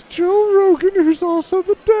is Joe Rogan, who's also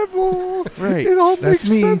the devil. Right. It all That's makes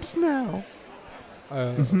me. sense now.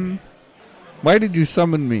 Mm-hmm. Why did you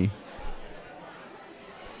summon me?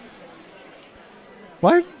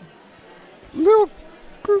 Why? Little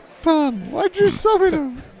Crouton, why'd you summon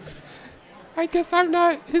him? I guess I'm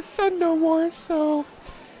not his son no more, so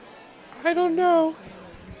I don't know.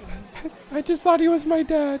 I just thought he was my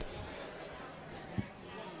dad.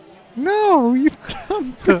 No, you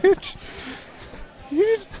dumb bitch.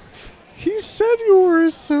 He said you were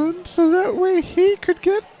his son so that way he could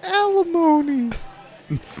get alimony.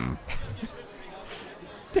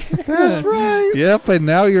 That's right. Yep, and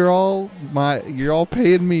now you're all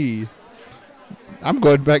paying me. I'm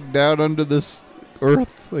going back down under this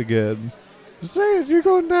earth again. Say it, you're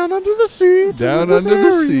going down under the sea. to Down live with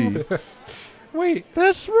under the Ariel. sea. Wait,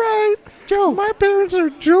 That's right. Joe. My parents are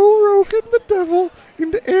Joe Rogan the devil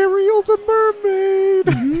and Ariel the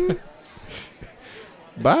mermaid.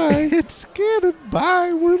 Bye. It's canon.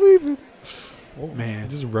 Bye. We're leaving. Oh, Man. I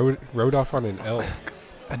just rode off on an elk.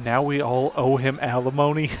 And now we all owe him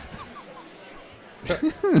alimony.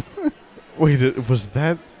 Wait, was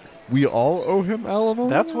that? We all owe him alimony?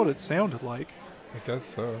 That's what it sounded like. I guess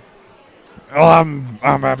so. Oh, I'm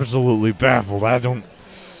absolutely baffled. I'm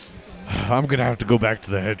gonna have to go back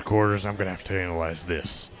to the headquarters. I'm gonna have to analyze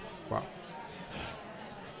this. Wow.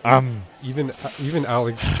 I'm Even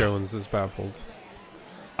Alex Jones is baffled.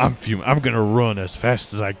 fuming. I'm gonna run as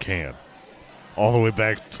fast as I can, all the way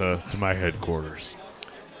back to my headquarters.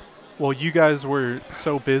 Well, you guys were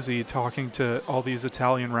so busy talking to all these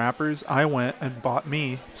Italian rappers, I went and bought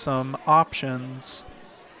me some options.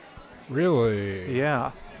 Really?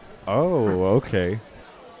 Yeah. Oh, okay.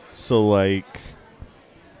 So like,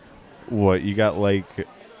 what you got? Like,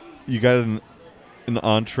 you got an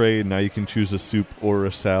entree, and now you can choose a soup or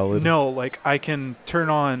a salad. No, like I can turn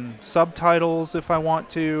on subtitles if I want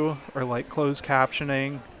to, or like closed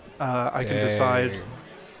captioning. I can decide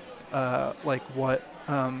like what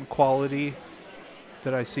quality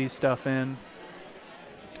that I see stuff in.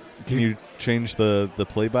 Can you change the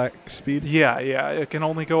playback speed? Yeah, it can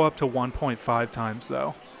only go up to 1.5 times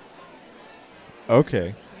though.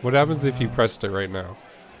 Okay. What happens if you pressed it right now?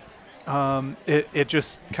 It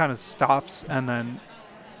just kind of stops and then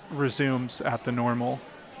resumes at the normal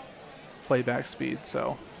playback speed.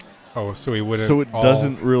 So Oh, so we wouldn't. So it all-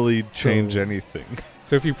 doesn't really change so- anything.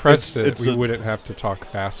 So if you pressed It's- it, it's we a- wouldn't have to talk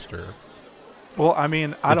faster. well, I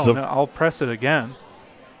mean, I It's don't a- know. I'll press it again.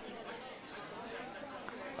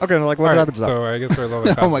 Okay, like what All right, happens now? so I guess we're a little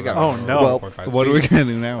bit Oh my faster God. than Oh, no. Well, 1.5 what are we speed. gonna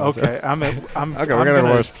do now? Okay, I'm Okay, we're gonna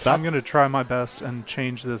gonna, stop. I'm gonna try my best and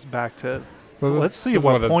change this back to. So Let's see this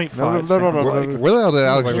what one is- 0.5 No, no, no, sounds no, like. no. Where the hell did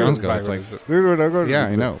Alex Like, Jones what go? It's like, is it? yeah,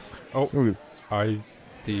 I know. Oh, I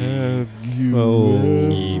the Have you Oh.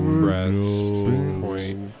 key ever press spent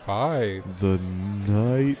 0.5. the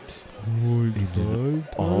night in an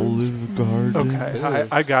Olive Garden? Okay,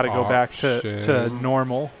 I gotta go back to Options.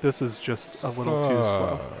 normal. This is just a little too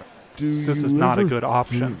slow. Do This you is not a ever good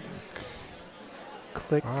option. think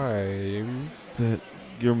Click. I'm. that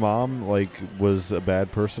your mom was a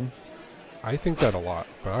bad person? I think that a lot,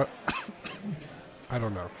 but I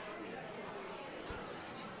don't know.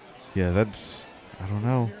 Yeah, that's. I don't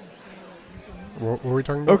know. What were we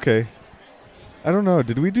talking about? Okay. I don't know.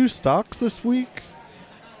 Did we do stocks this week?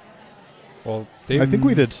 Well, I think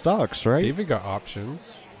we did stocks, right? David got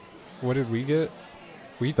options. What did we get?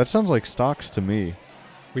 That sounds like stocks to me.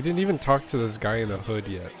 We didn't even talk to this guy in a hood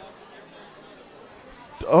yet.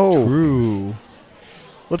 Oh, True.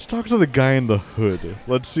 let's talk to the guy in the hood.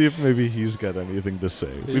 Let's see if maybe he's got anything to say.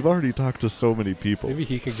 Maybe- We've already talked to so many people. Maybe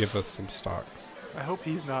he could give us some stocks. I hope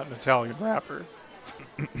he's not an Italian rapper.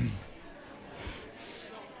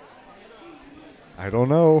 I don't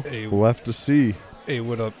know. Hey. We'll have to see. Hey,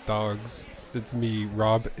 what up, dogs? It's me,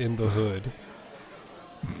 Rob in the hood.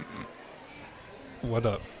 What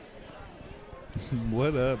up?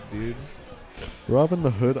 What up, dude? Robin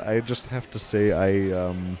the Hood, I just have to say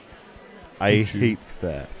I hate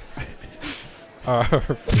that.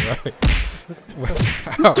 Right.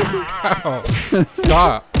 Ow.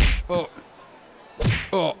 Stop. Oh.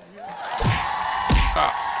 Oh.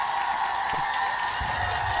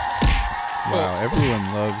 Wow,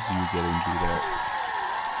 everyone loves you getting beat up.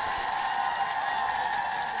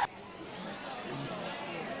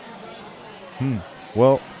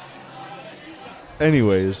 Well,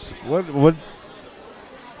 anyways, what?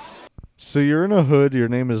 So you're in a hood. Your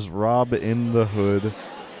name is Rob in the Hood.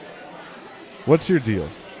 What's your deal?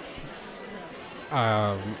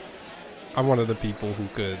 I'm one of the people who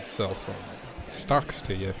could sell some stocks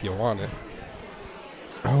to you if you want it.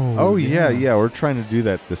 Oh yeah, we're trying to do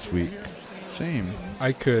that this week. Same.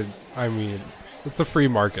 I mean, it's a free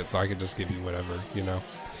market, so I could just give you whatever, you know?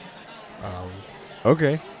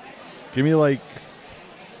 Okay, give me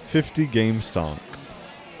 50 game stonk.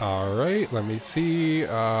 All right, let me see.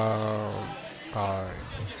 How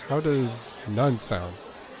does none sound?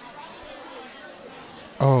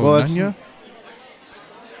 Oh, Well, that's- Nanya?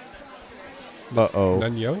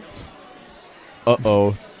 Nunyo? Uh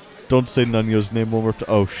oh. Don't say Nunyo's name one more time.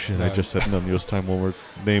 Oh shit! I None. just said Nunyo's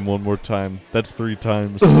name one more time. That's 3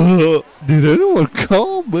 times. Did anyone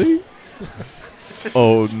call me?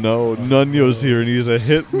 Oh no, Nunyo's here and he's a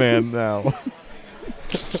hitman now.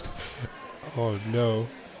 Oh no!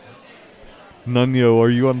 Nunyo, are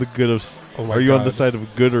you on the good of? Oh my Are you on the God. side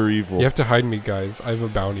of good or evil? You have to hide me, guys. I have a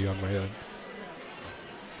bounty on my head.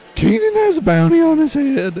 Keenan has a bounty on his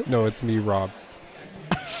head. No, it's me, Rob.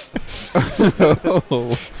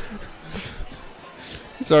 Oh.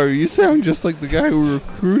 Sorry, you sound just like the guy who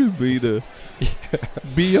recruited me to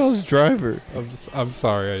be y'all's driver. I'm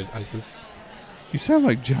sorry. I just. You sound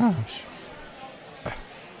like Josh.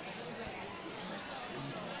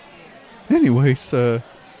 Anyways,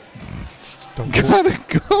 Just don't pull,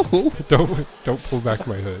 gotta go. don't pull back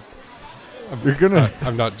my hood. You're gonna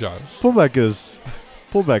I'm not Josh. pull back his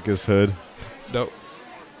hood. No.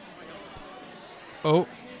 Oh,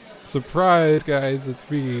 surprise, guys! It's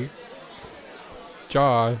me,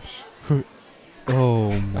 Josh.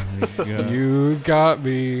 Oh my god. You got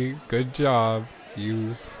me. Good job.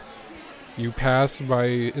 You passed my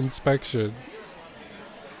inspection.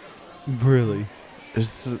 Really?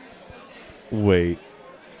 Is the wait?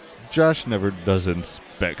 Josh never does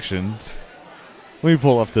inspections. Let me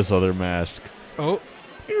pull off this other mask. Oh,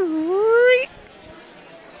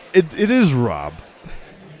 It is Rob.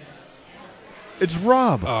 It's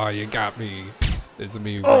Rob. oh, you got me. It's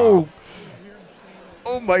me. Rob. Oh.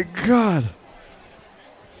 Oh my god.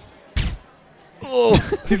 Oh,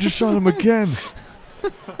 he just shot him again.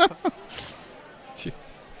 Jeez.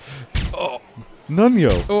 Oh,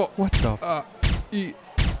 Nunyo. oh, What the?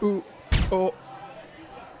 ooh, oh.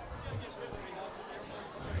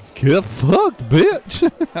 Get fucked, bitch.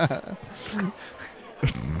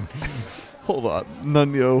 Hold on,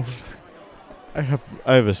 Nunyo. I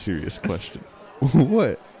have a serious question.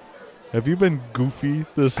 What? Have you been goofy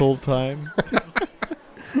this whole time?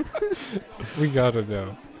 We gotta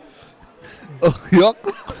know. Oh, yuck.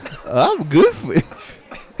 I'm good for it.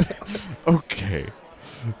 Okay.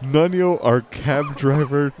 Nunyo, our cab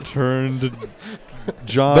driver turned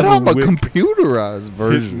John But I'm a Wick computerized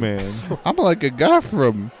version. hitman. I'm like a guy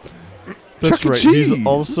from That's Chuck E. right. Cheese. He's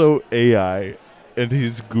also AI, and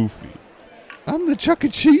he's goofy. I'm the Chuck E.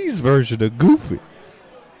 Cheese version of Goofy.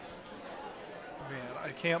 Man, I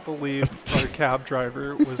can't believe our cab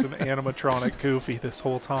driver was an animatronic Goofy this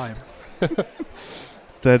whole time.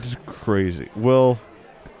 That's crazy. Well,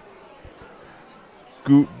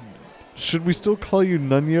 should we still call you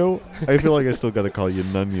Nunyo? I feel like I still gotta call you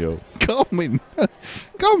Nunyo. Call me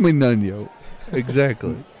Nunyo.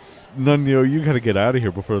 Exactly. Nunyo, you gotta get out of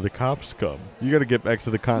here before the cops come. You gotta get back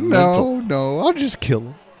to the Continental. No, I'll just kill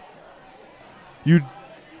him.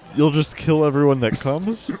 You'll just kill everyone that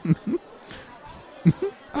comes?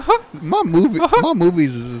 My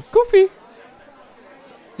movies is. Goofy,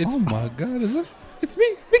 Oh my God, is this it's me,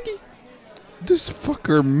 Mickey. this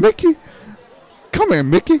fucker Mickey? Come here,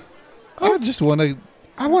 Mickey. I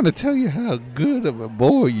want to tell you how good of a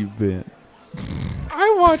boy you've been.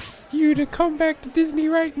 I want you to come back to Disney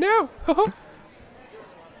right now.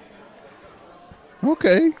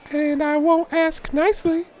 Okay, And I won't ask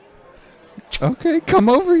nicely. okay, come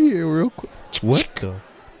over here real quick. What the?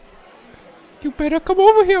 You better come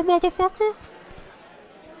over here, motherfucker.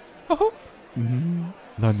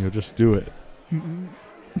 Nunyo, just do it.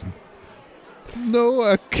 No,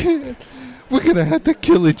 I can't. We're gonna have to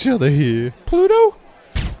kill each other here. Pluto,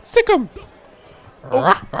 sick 'em.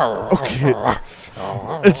 Okay.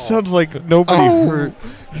 It sounds like nobody heard.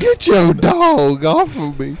 Get your dog off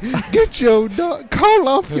of me. Get your dog. Call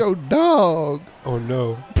off your dog. Oh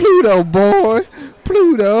no. Pluto boy.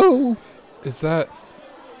 Pluto. Is that...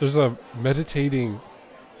 There's a meditating,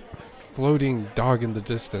 floating dog in the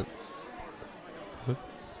distance.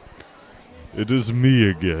 It is me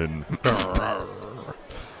again.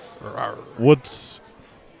 What's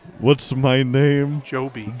my name?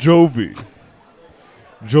 Joby. Joby.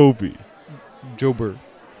 Joby. Jober.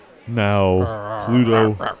 Now,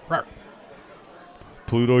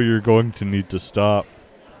 Pluto, you're going to need to stop.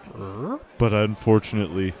 But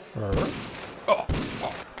unfortunately,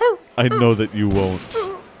 I know that you won't.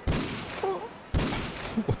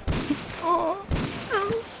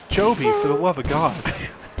 Joby, for the love of God.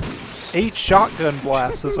 8 shotgun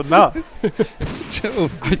blasts is enough.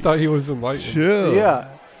 Joby. I thought he was enlightened. Chill. Yeah.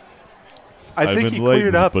 I I'm think he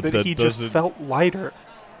cleared enlightened, up but that that he just doesn't- felt lighter.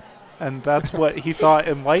 And that's what he thought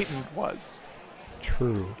enlightened was.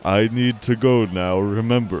 True. I need to go now.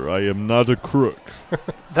 Remember, I am not a crook.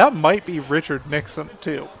 That might be Richard Nixon,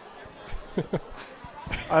 too.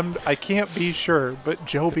 I can't be sure, but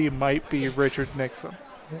Joby might be Richard Nixon.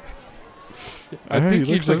 I Hey, think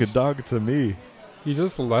he he looks like a just, dog to me. he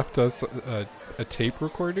just left us a tape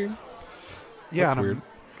recording. Yeah, That's and weird.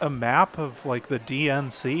 a map of, like, the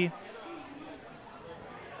DNC.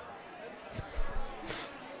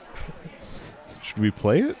 Should we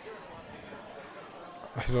play it?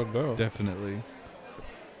 I don't know. Definitely.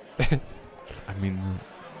 I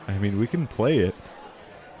mean, we can play it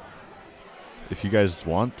if you guys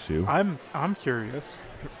want to. I'm curious.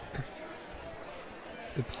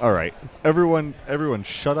 It's All right, It's, everyone,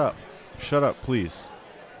 shut up, please.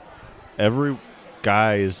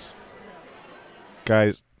 Guys,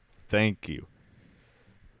 thank you.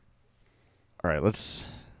 All right, let's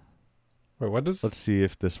wait, let's see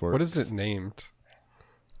if this works. what is it named?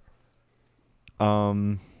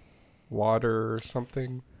 Water or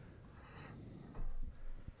something?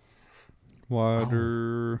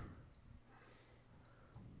 Water.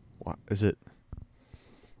 What is it?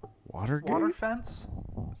 Watergate? Water fence?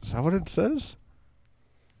 Is that what it says?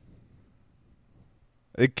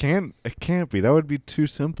 It can't be. That would be too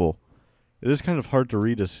simple. It is kind of hard to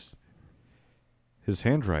read his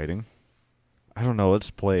handwriting. I don't know. Let's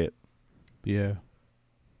play it. Yeah.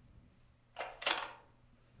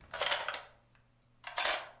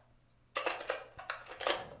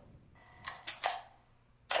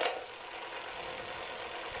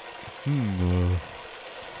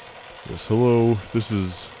 Yes, hello. This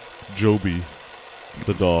is Joby,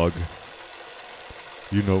 the dog.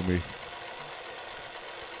 You know me.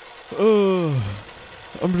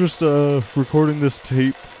 I'm just recording this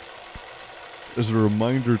tape as a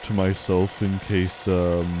reminder to myself in case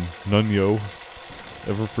Nunyo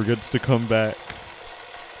ever forgets to come back.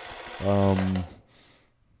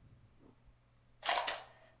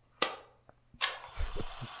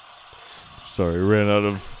 Sorry, ran out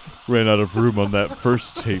of room on that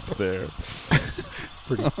first tape there.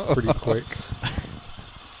 Pretty quick.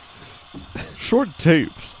 Short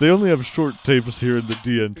tapes. They only have short tapes here in the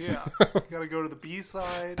DNC. Yeah, gotta go to the B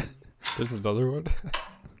side. There's another one.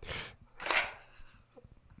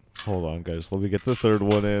 Hold on, guys. Let me get the third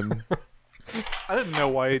one in. I didn't know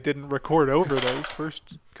why it didn't record over those first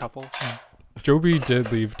couple. Joby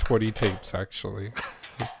did leave 20 tapes, actually.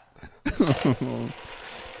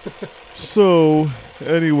 So,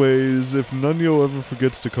 anyways, if Nunyo ever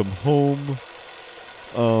forgets to come home,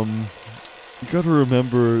 you gotta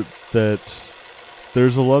remember that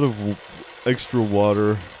there's a lot of extra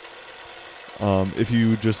water. If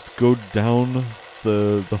you just go down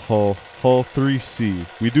the hall 3C.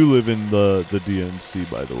 We do live in the DNC,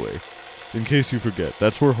 by the way. In case you forget,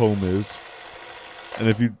 that's where home is. And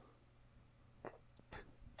if you...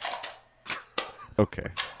 Okay.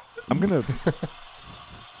 I'm gonna...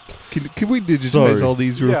 Can we digitize Sorry. all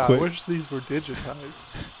these real Yeah, I quick? wish these were digitized.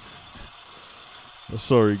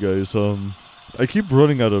 Sorry, guys. I keep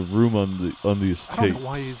running out of room on these I don't tapes. know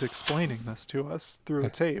why he's explaining this to us through a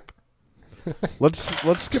tape. Let's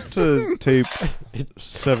skip to tape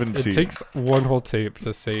 17. It takes one whole tape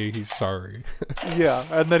to say he's sorry. Yeah,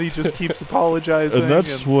 and then he just keeps apologizing. And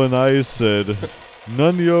that's when I said,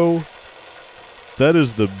 Nunyo, that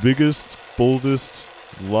is the biggest, boldest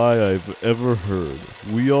lie I've ever heard.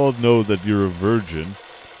 We all know that you're a virgin.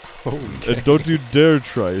 Oh, And don't you dare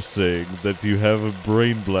try saying that you have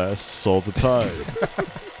brain blasts all the time.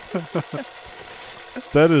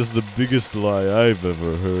 That is the biggest lie I've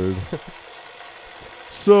ever heard.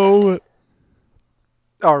 So,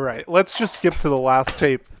 All right, let's just skip to the last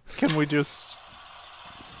tape. Can we just...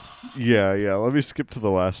 yeah, let me skip to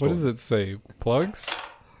the last what one. does it say? Plugs?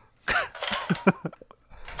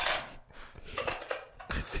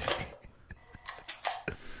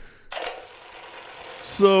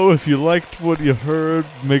 So, if you liked what you heard,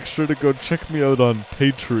 make sure to go check me out on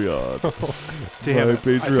Patreon. Damn My it, I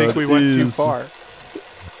Patreon think we went too is- far.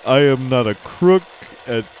 I am not a crook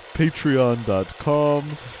at patreon.com.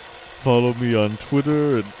 Follow me on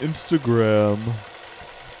Twitter and Instagram.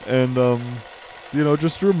 And,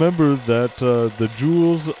 just remember that the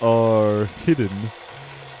jewels are hidden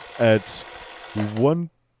at one...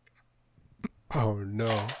 Oh,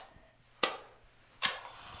 no.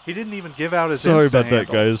 He didn't even give out his Sorry Insta about that,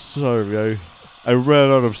 handle. guys. Sorry, I ran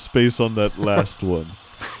out of space on that last one.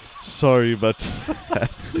 Sorry about that.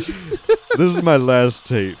 This is my last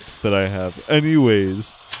tape that I have.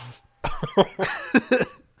 Anyways,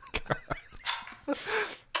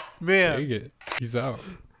 Man, Dang it. He's out.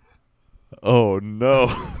 oh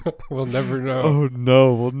no. We'll never know. Oh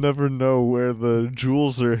no, we'll never know where the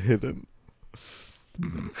jewels are hidden.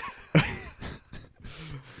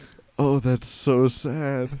 Oh, that's so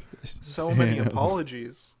sad. so many Damn.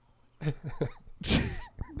 apologies.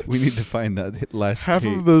 We need to find that last Half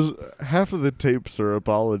tape. of the tapes are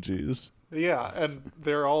apologies. Yeah, and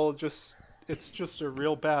they're all just... It's just a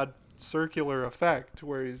real bad circular effect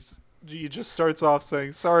where he just starts off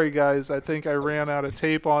saying, "Sorry guys, I think I ran out of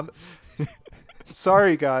tape on..."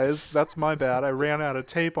 Sorry guys, that's my bad. I ran out of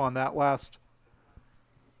tape on that last...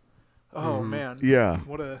 Oh man. Yeah.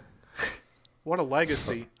 What a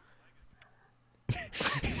legacy.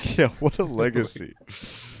 Yeah, what a legacy.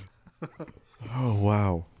 Oh,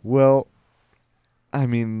 wow. Well, I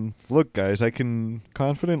mean, look, guys, I can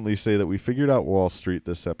confidently say that we figured out Wall Street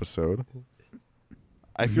this episode.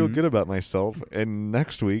 I feel good about myself. And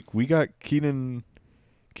next week, we got Keenan.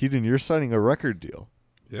 Keenan, you're signing a record deal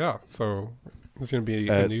Yeah, so there's going to be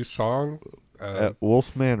a new song. at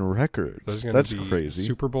Wolfman Records. There's going That's to be crazy.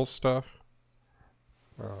 Super Bowl stuff.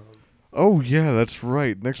 Oh, yeah, that's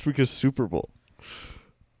right. Next week is Super Bowl.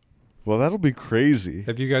 Well, that'll be crazy.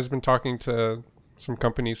 Have you guys been talking to some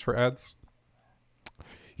companies for ads?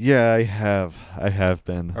 Yeah, I have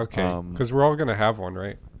been. Okay, because we're all going to have one,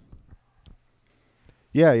 right?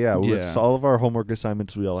 Yeah. Yeah. So all of our homework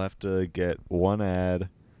assignments, we all have to get one ad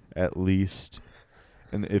at least,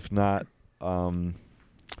 and if not,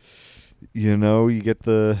 you get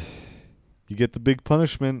the big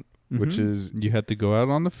punishment, which Mhm. is You had to go out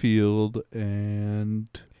on the field and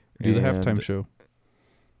do the halftime And- show.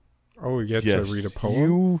 Oh, you get to read a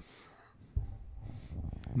poem?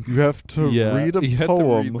 You have to read a you had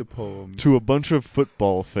poem to read the poem. to a bunch of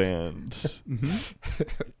football fans Mhm.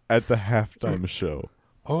 at the halftime show.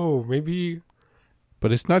 Oh, maybe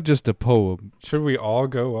But it's not just a poem. should we all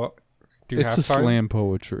go up? Do It's a halftime? slam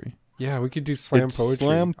poetry. Yeah, we could do slam It's poetry.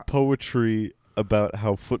 slam poetry about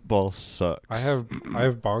how football sucks. I have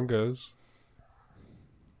bongos.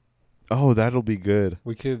 Oh, that'll be good.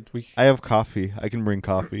 We I have coffee. I can bring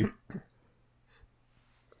coffee.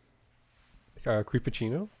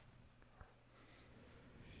 Creepuccino?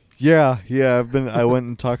 Yeah. I went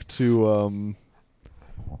and talked to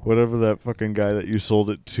whatever that fucking guy that you sold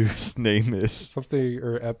it to's name is. Something,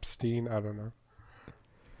 or Epstein, I don't know.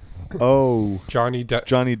 Oh, Johnny Depp.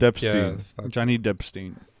 Johnny Deppstein. Yes, that's Johnny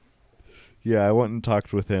Deppstein. Yeah, I went and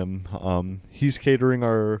talked with him. He's catering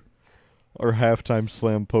our halftime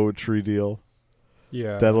slam poetry deal.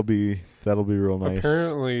 Yeah. That'll be real nice.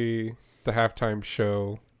 Apparently, the halftime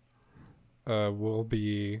show will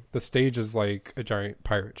be, the stage is like a giant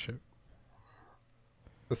pirate ship,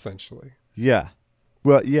 essentially. Yeah.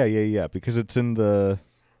 Well, yeah, because it's in the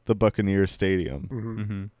Buccaneer Stadium. Mm-hmm.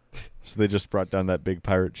 Mm-hmm. So they just brought down that big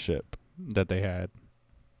pirate ship. That they had.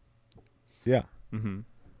 Yeah. Mm-hmm.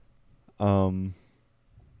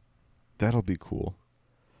 That'll be cool.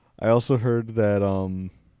 I also heard that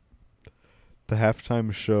the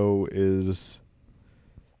halftime show is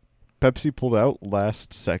Pepsi pulled out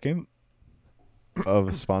last second of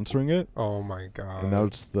sponsoring it, Oh my god. and now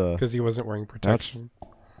it's the Because he wasn't wearing protection.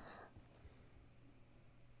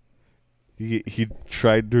 he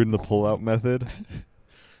tried doing the pull-out method.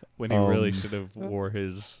 When he really Um, should have wore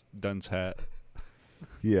his dunce hat.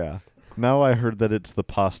 Yeah. Now I heard that it's the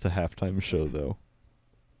pasta halftime show though.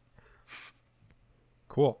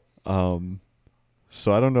 Cool.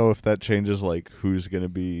 So I don't know if that changes like who's gonna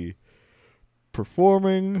be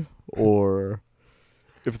performing, or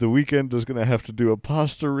if the Weeknd is gonna have to do a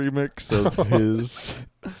pasta remix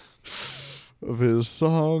of his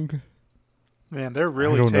song. Man, they're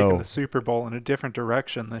really don't taking know. the Super Bowl in a different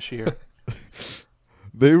direction this year.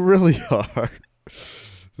 They really are.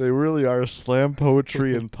 They really are. Slam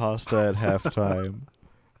poetry and pasta at halftime.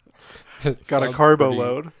 It Got a sounds carbo pretty-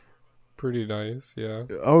 load. Pretty nice, yeah.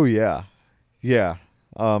 Oh yeah, yeah.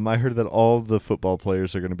 I heard that all the football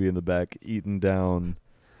players are going to be in the back eating down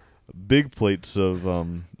big plates of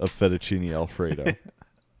fettuccine Alfredo.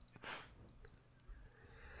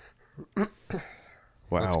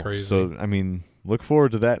 Wow, That's crazy. So I mean, look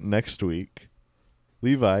forward to that next week.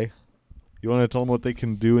 Levi, you want to tell them what they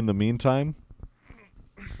can do in the meantime?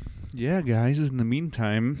 Yeah, guys, in the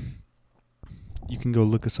meantime, you can go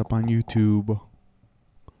look us up on YouTube.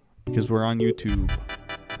 Because we're on YouTube.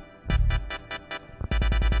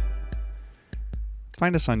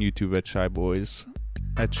 Find us on YouTube at Shy Boys.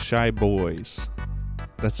 At Shy Boys.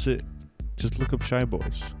 That's it. Just look up Shy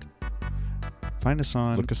Boys. Find us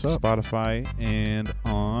on Look us up. Spotify and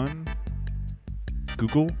on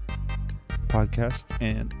Google Podcast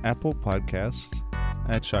and Apple Podcasts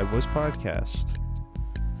at Shy Boys Podcast.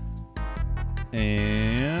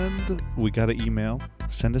 And we got an email.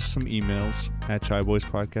 Send us some emails at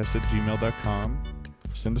shyboyspodcast@gmail.com.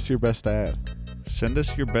 Send us your best ad. Send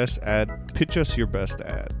us your best ad. Pitch us your best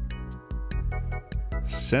ad.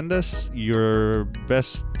 Send us your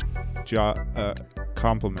best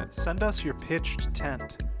compliment. Send us your pitched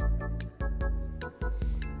tent.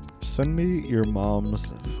 Send me your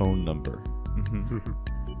mom's phone number.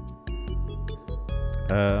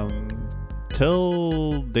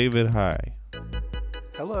 Tell David hi.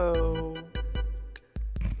 Hello.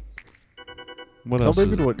 What Tell else?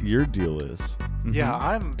 David what your deal is. Mhm. Yeah,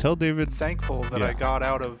 I'm Tell David. thankful that I Yeah. got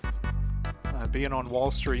out of being on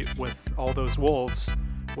Wall Street with all those wolves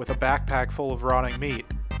with a backpack full of rotting meat.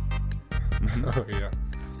 Oh, yeah.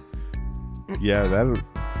 Yeah,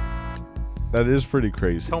 that is pretty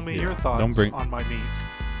crazy. Tell me Yeah. your Don't thoughts bring- on my meat.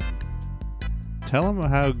 Tell him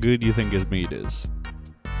how good you think his meat is.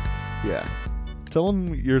 Yeah. Tell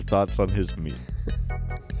him your thoughts on his meat.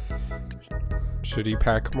 Should he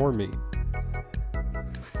pack more meat?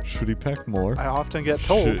 Should he pack more? I often get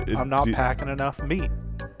told Should- I'm not do- packing enough meat.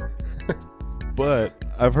 But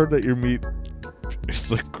I've heard that your meat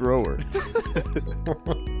is a grower.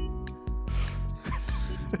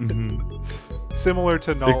 Similar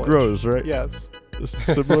to knowledge. It grows, right? Yes.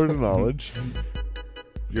 Similar to knowledge.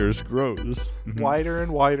 Yours grows. Wider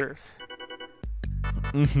and wider.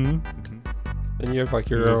 Mm-hmm. And you have like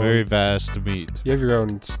You your have a own. very vast meat. You have your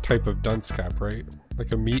own type of dunce cap, right?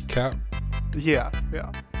 Like a meat cap. Yeah,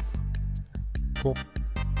 yeah. Cool.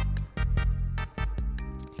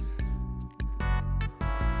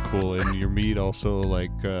 Cool, and your meat also like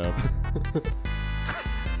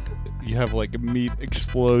you have like meat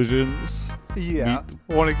explosions. Yeah. Meat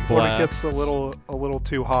When it gets a blasts. little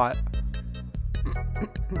too hot.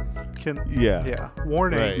 Yeah. Yeah.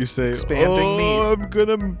 Warning. Right. You say, Expanding "Oh,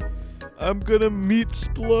 I'm gonna meat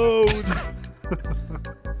explode,"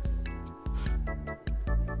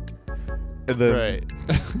 and then Right.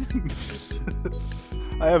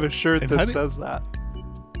 I have a shirt And how that do- says that.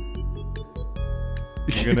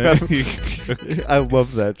 You're gonna I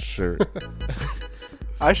love that shirt.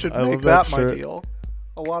 I should I make love that that my shirt. deal.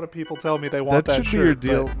 A lot of people tell me they want That that, should be your shirt,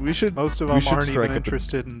 deal. but We should. most of we them should aren't strike even up a-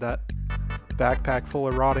 interested in that backpack full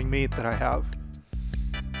of rotting meat that I have.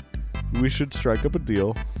 We should strike up a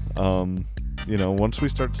deal. Once we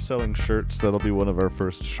start selling shirts, that'll be one of our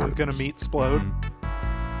first shirts. I'm gonna meet Splode.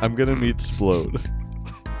 I'm gonna meet Splode.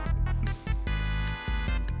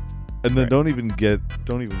 And then Right. don't even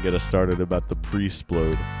get us started about the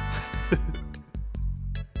pre-splode.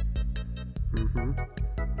 Mm-hmm.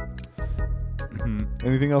 Mhm.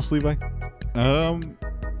 Anything else, Levi? I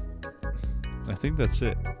think that's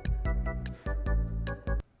it.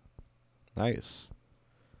 Nice.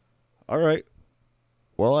 All right.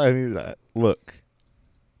 Well, I mean, look.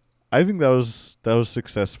 I think that was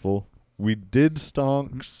successful. We did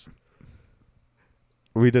stonks.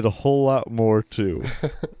 We did a whole lot more too.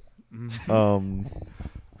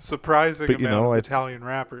 Surprising But, amount of I- Italian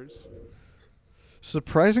rappers.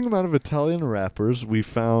 Surprising amount of Italian rappers. We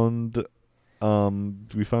found out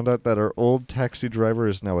that our old taxi driver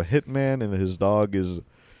is now a hitman, and his dog is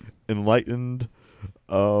enlightened.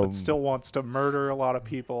 But still wants to murder a lot of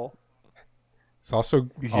people. It's also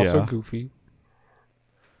Yeah. goofy.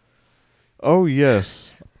 Oh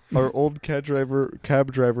yes, our old cab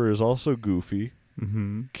driver is also goofy.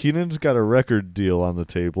 Mm-hmm. Keenan's got a record deal on the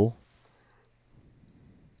table.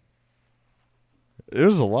 It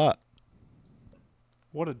was a lot.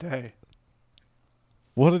 What a day.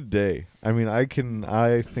 What a day. I mean, I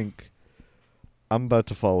think I'm about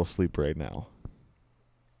to fall asleep right now.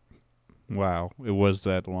 Wow, it was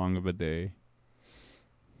that long of a day.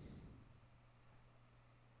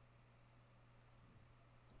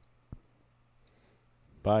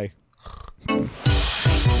 Bye.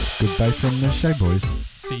 Goodbye from the Shy Boys.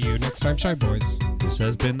 See you next time, Shy Boys. This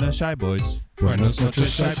has been the Shy Boys. Buenos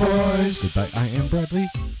noches, Shy Boys. Goodbye, I am Bradley.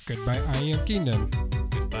 Goodbye, I am Keenan.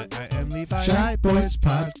 Goodbye, I am Levi. Shy Boys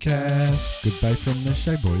Podcast. Goodbye from the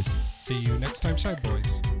Shy Boys. See you next time, Shy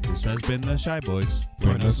Boys. This has been the Shy Boys.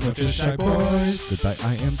 Buenos noches, Shy Boys. Goodbye,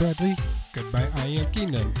 I am Bradley. Goodbye, I am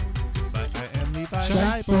Keenan. Goodbye, I am Levi.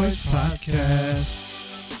 Shy Boys Podcast.